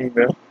finally get an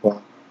email.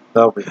 Wow.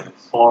 That'll be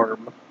nice.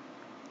 ARM.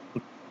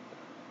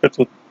 That's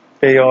what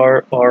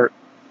ARRM?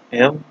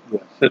 Yeah.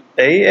 Is it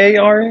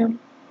AARM?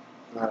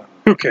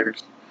 Who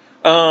cares?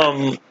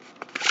 40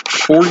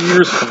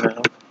 years from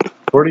now.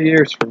 40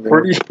 years from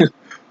now.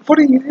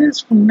 40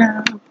 years from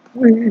now,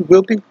 we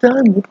will be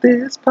done with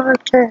this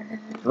podcast.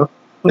 Oh,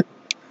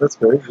 that's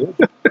very good.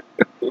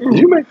 Did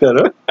you make that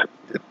up? I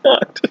did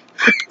not.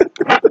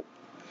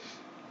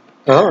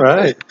 All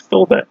right.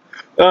 Stole that.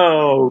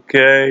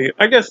 Okay.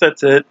 I guess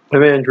that's it.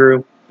 I'm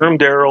Andrew. I'm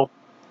Daryl.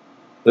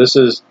 This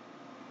is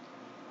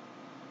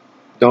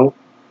Don't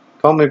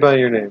Call Me By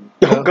Your Name.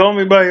 Don't Call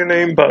Me By Your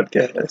Name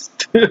podcast.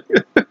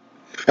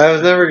 I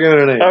was never given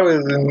a name. I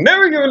was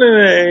never given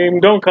a name.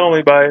 Don't call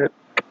me by it.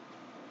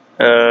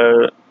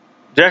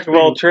 Jack of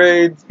all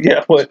trades.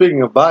 Yeah, what?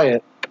 Speaking of by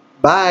it,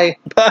 bye.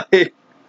 Bye.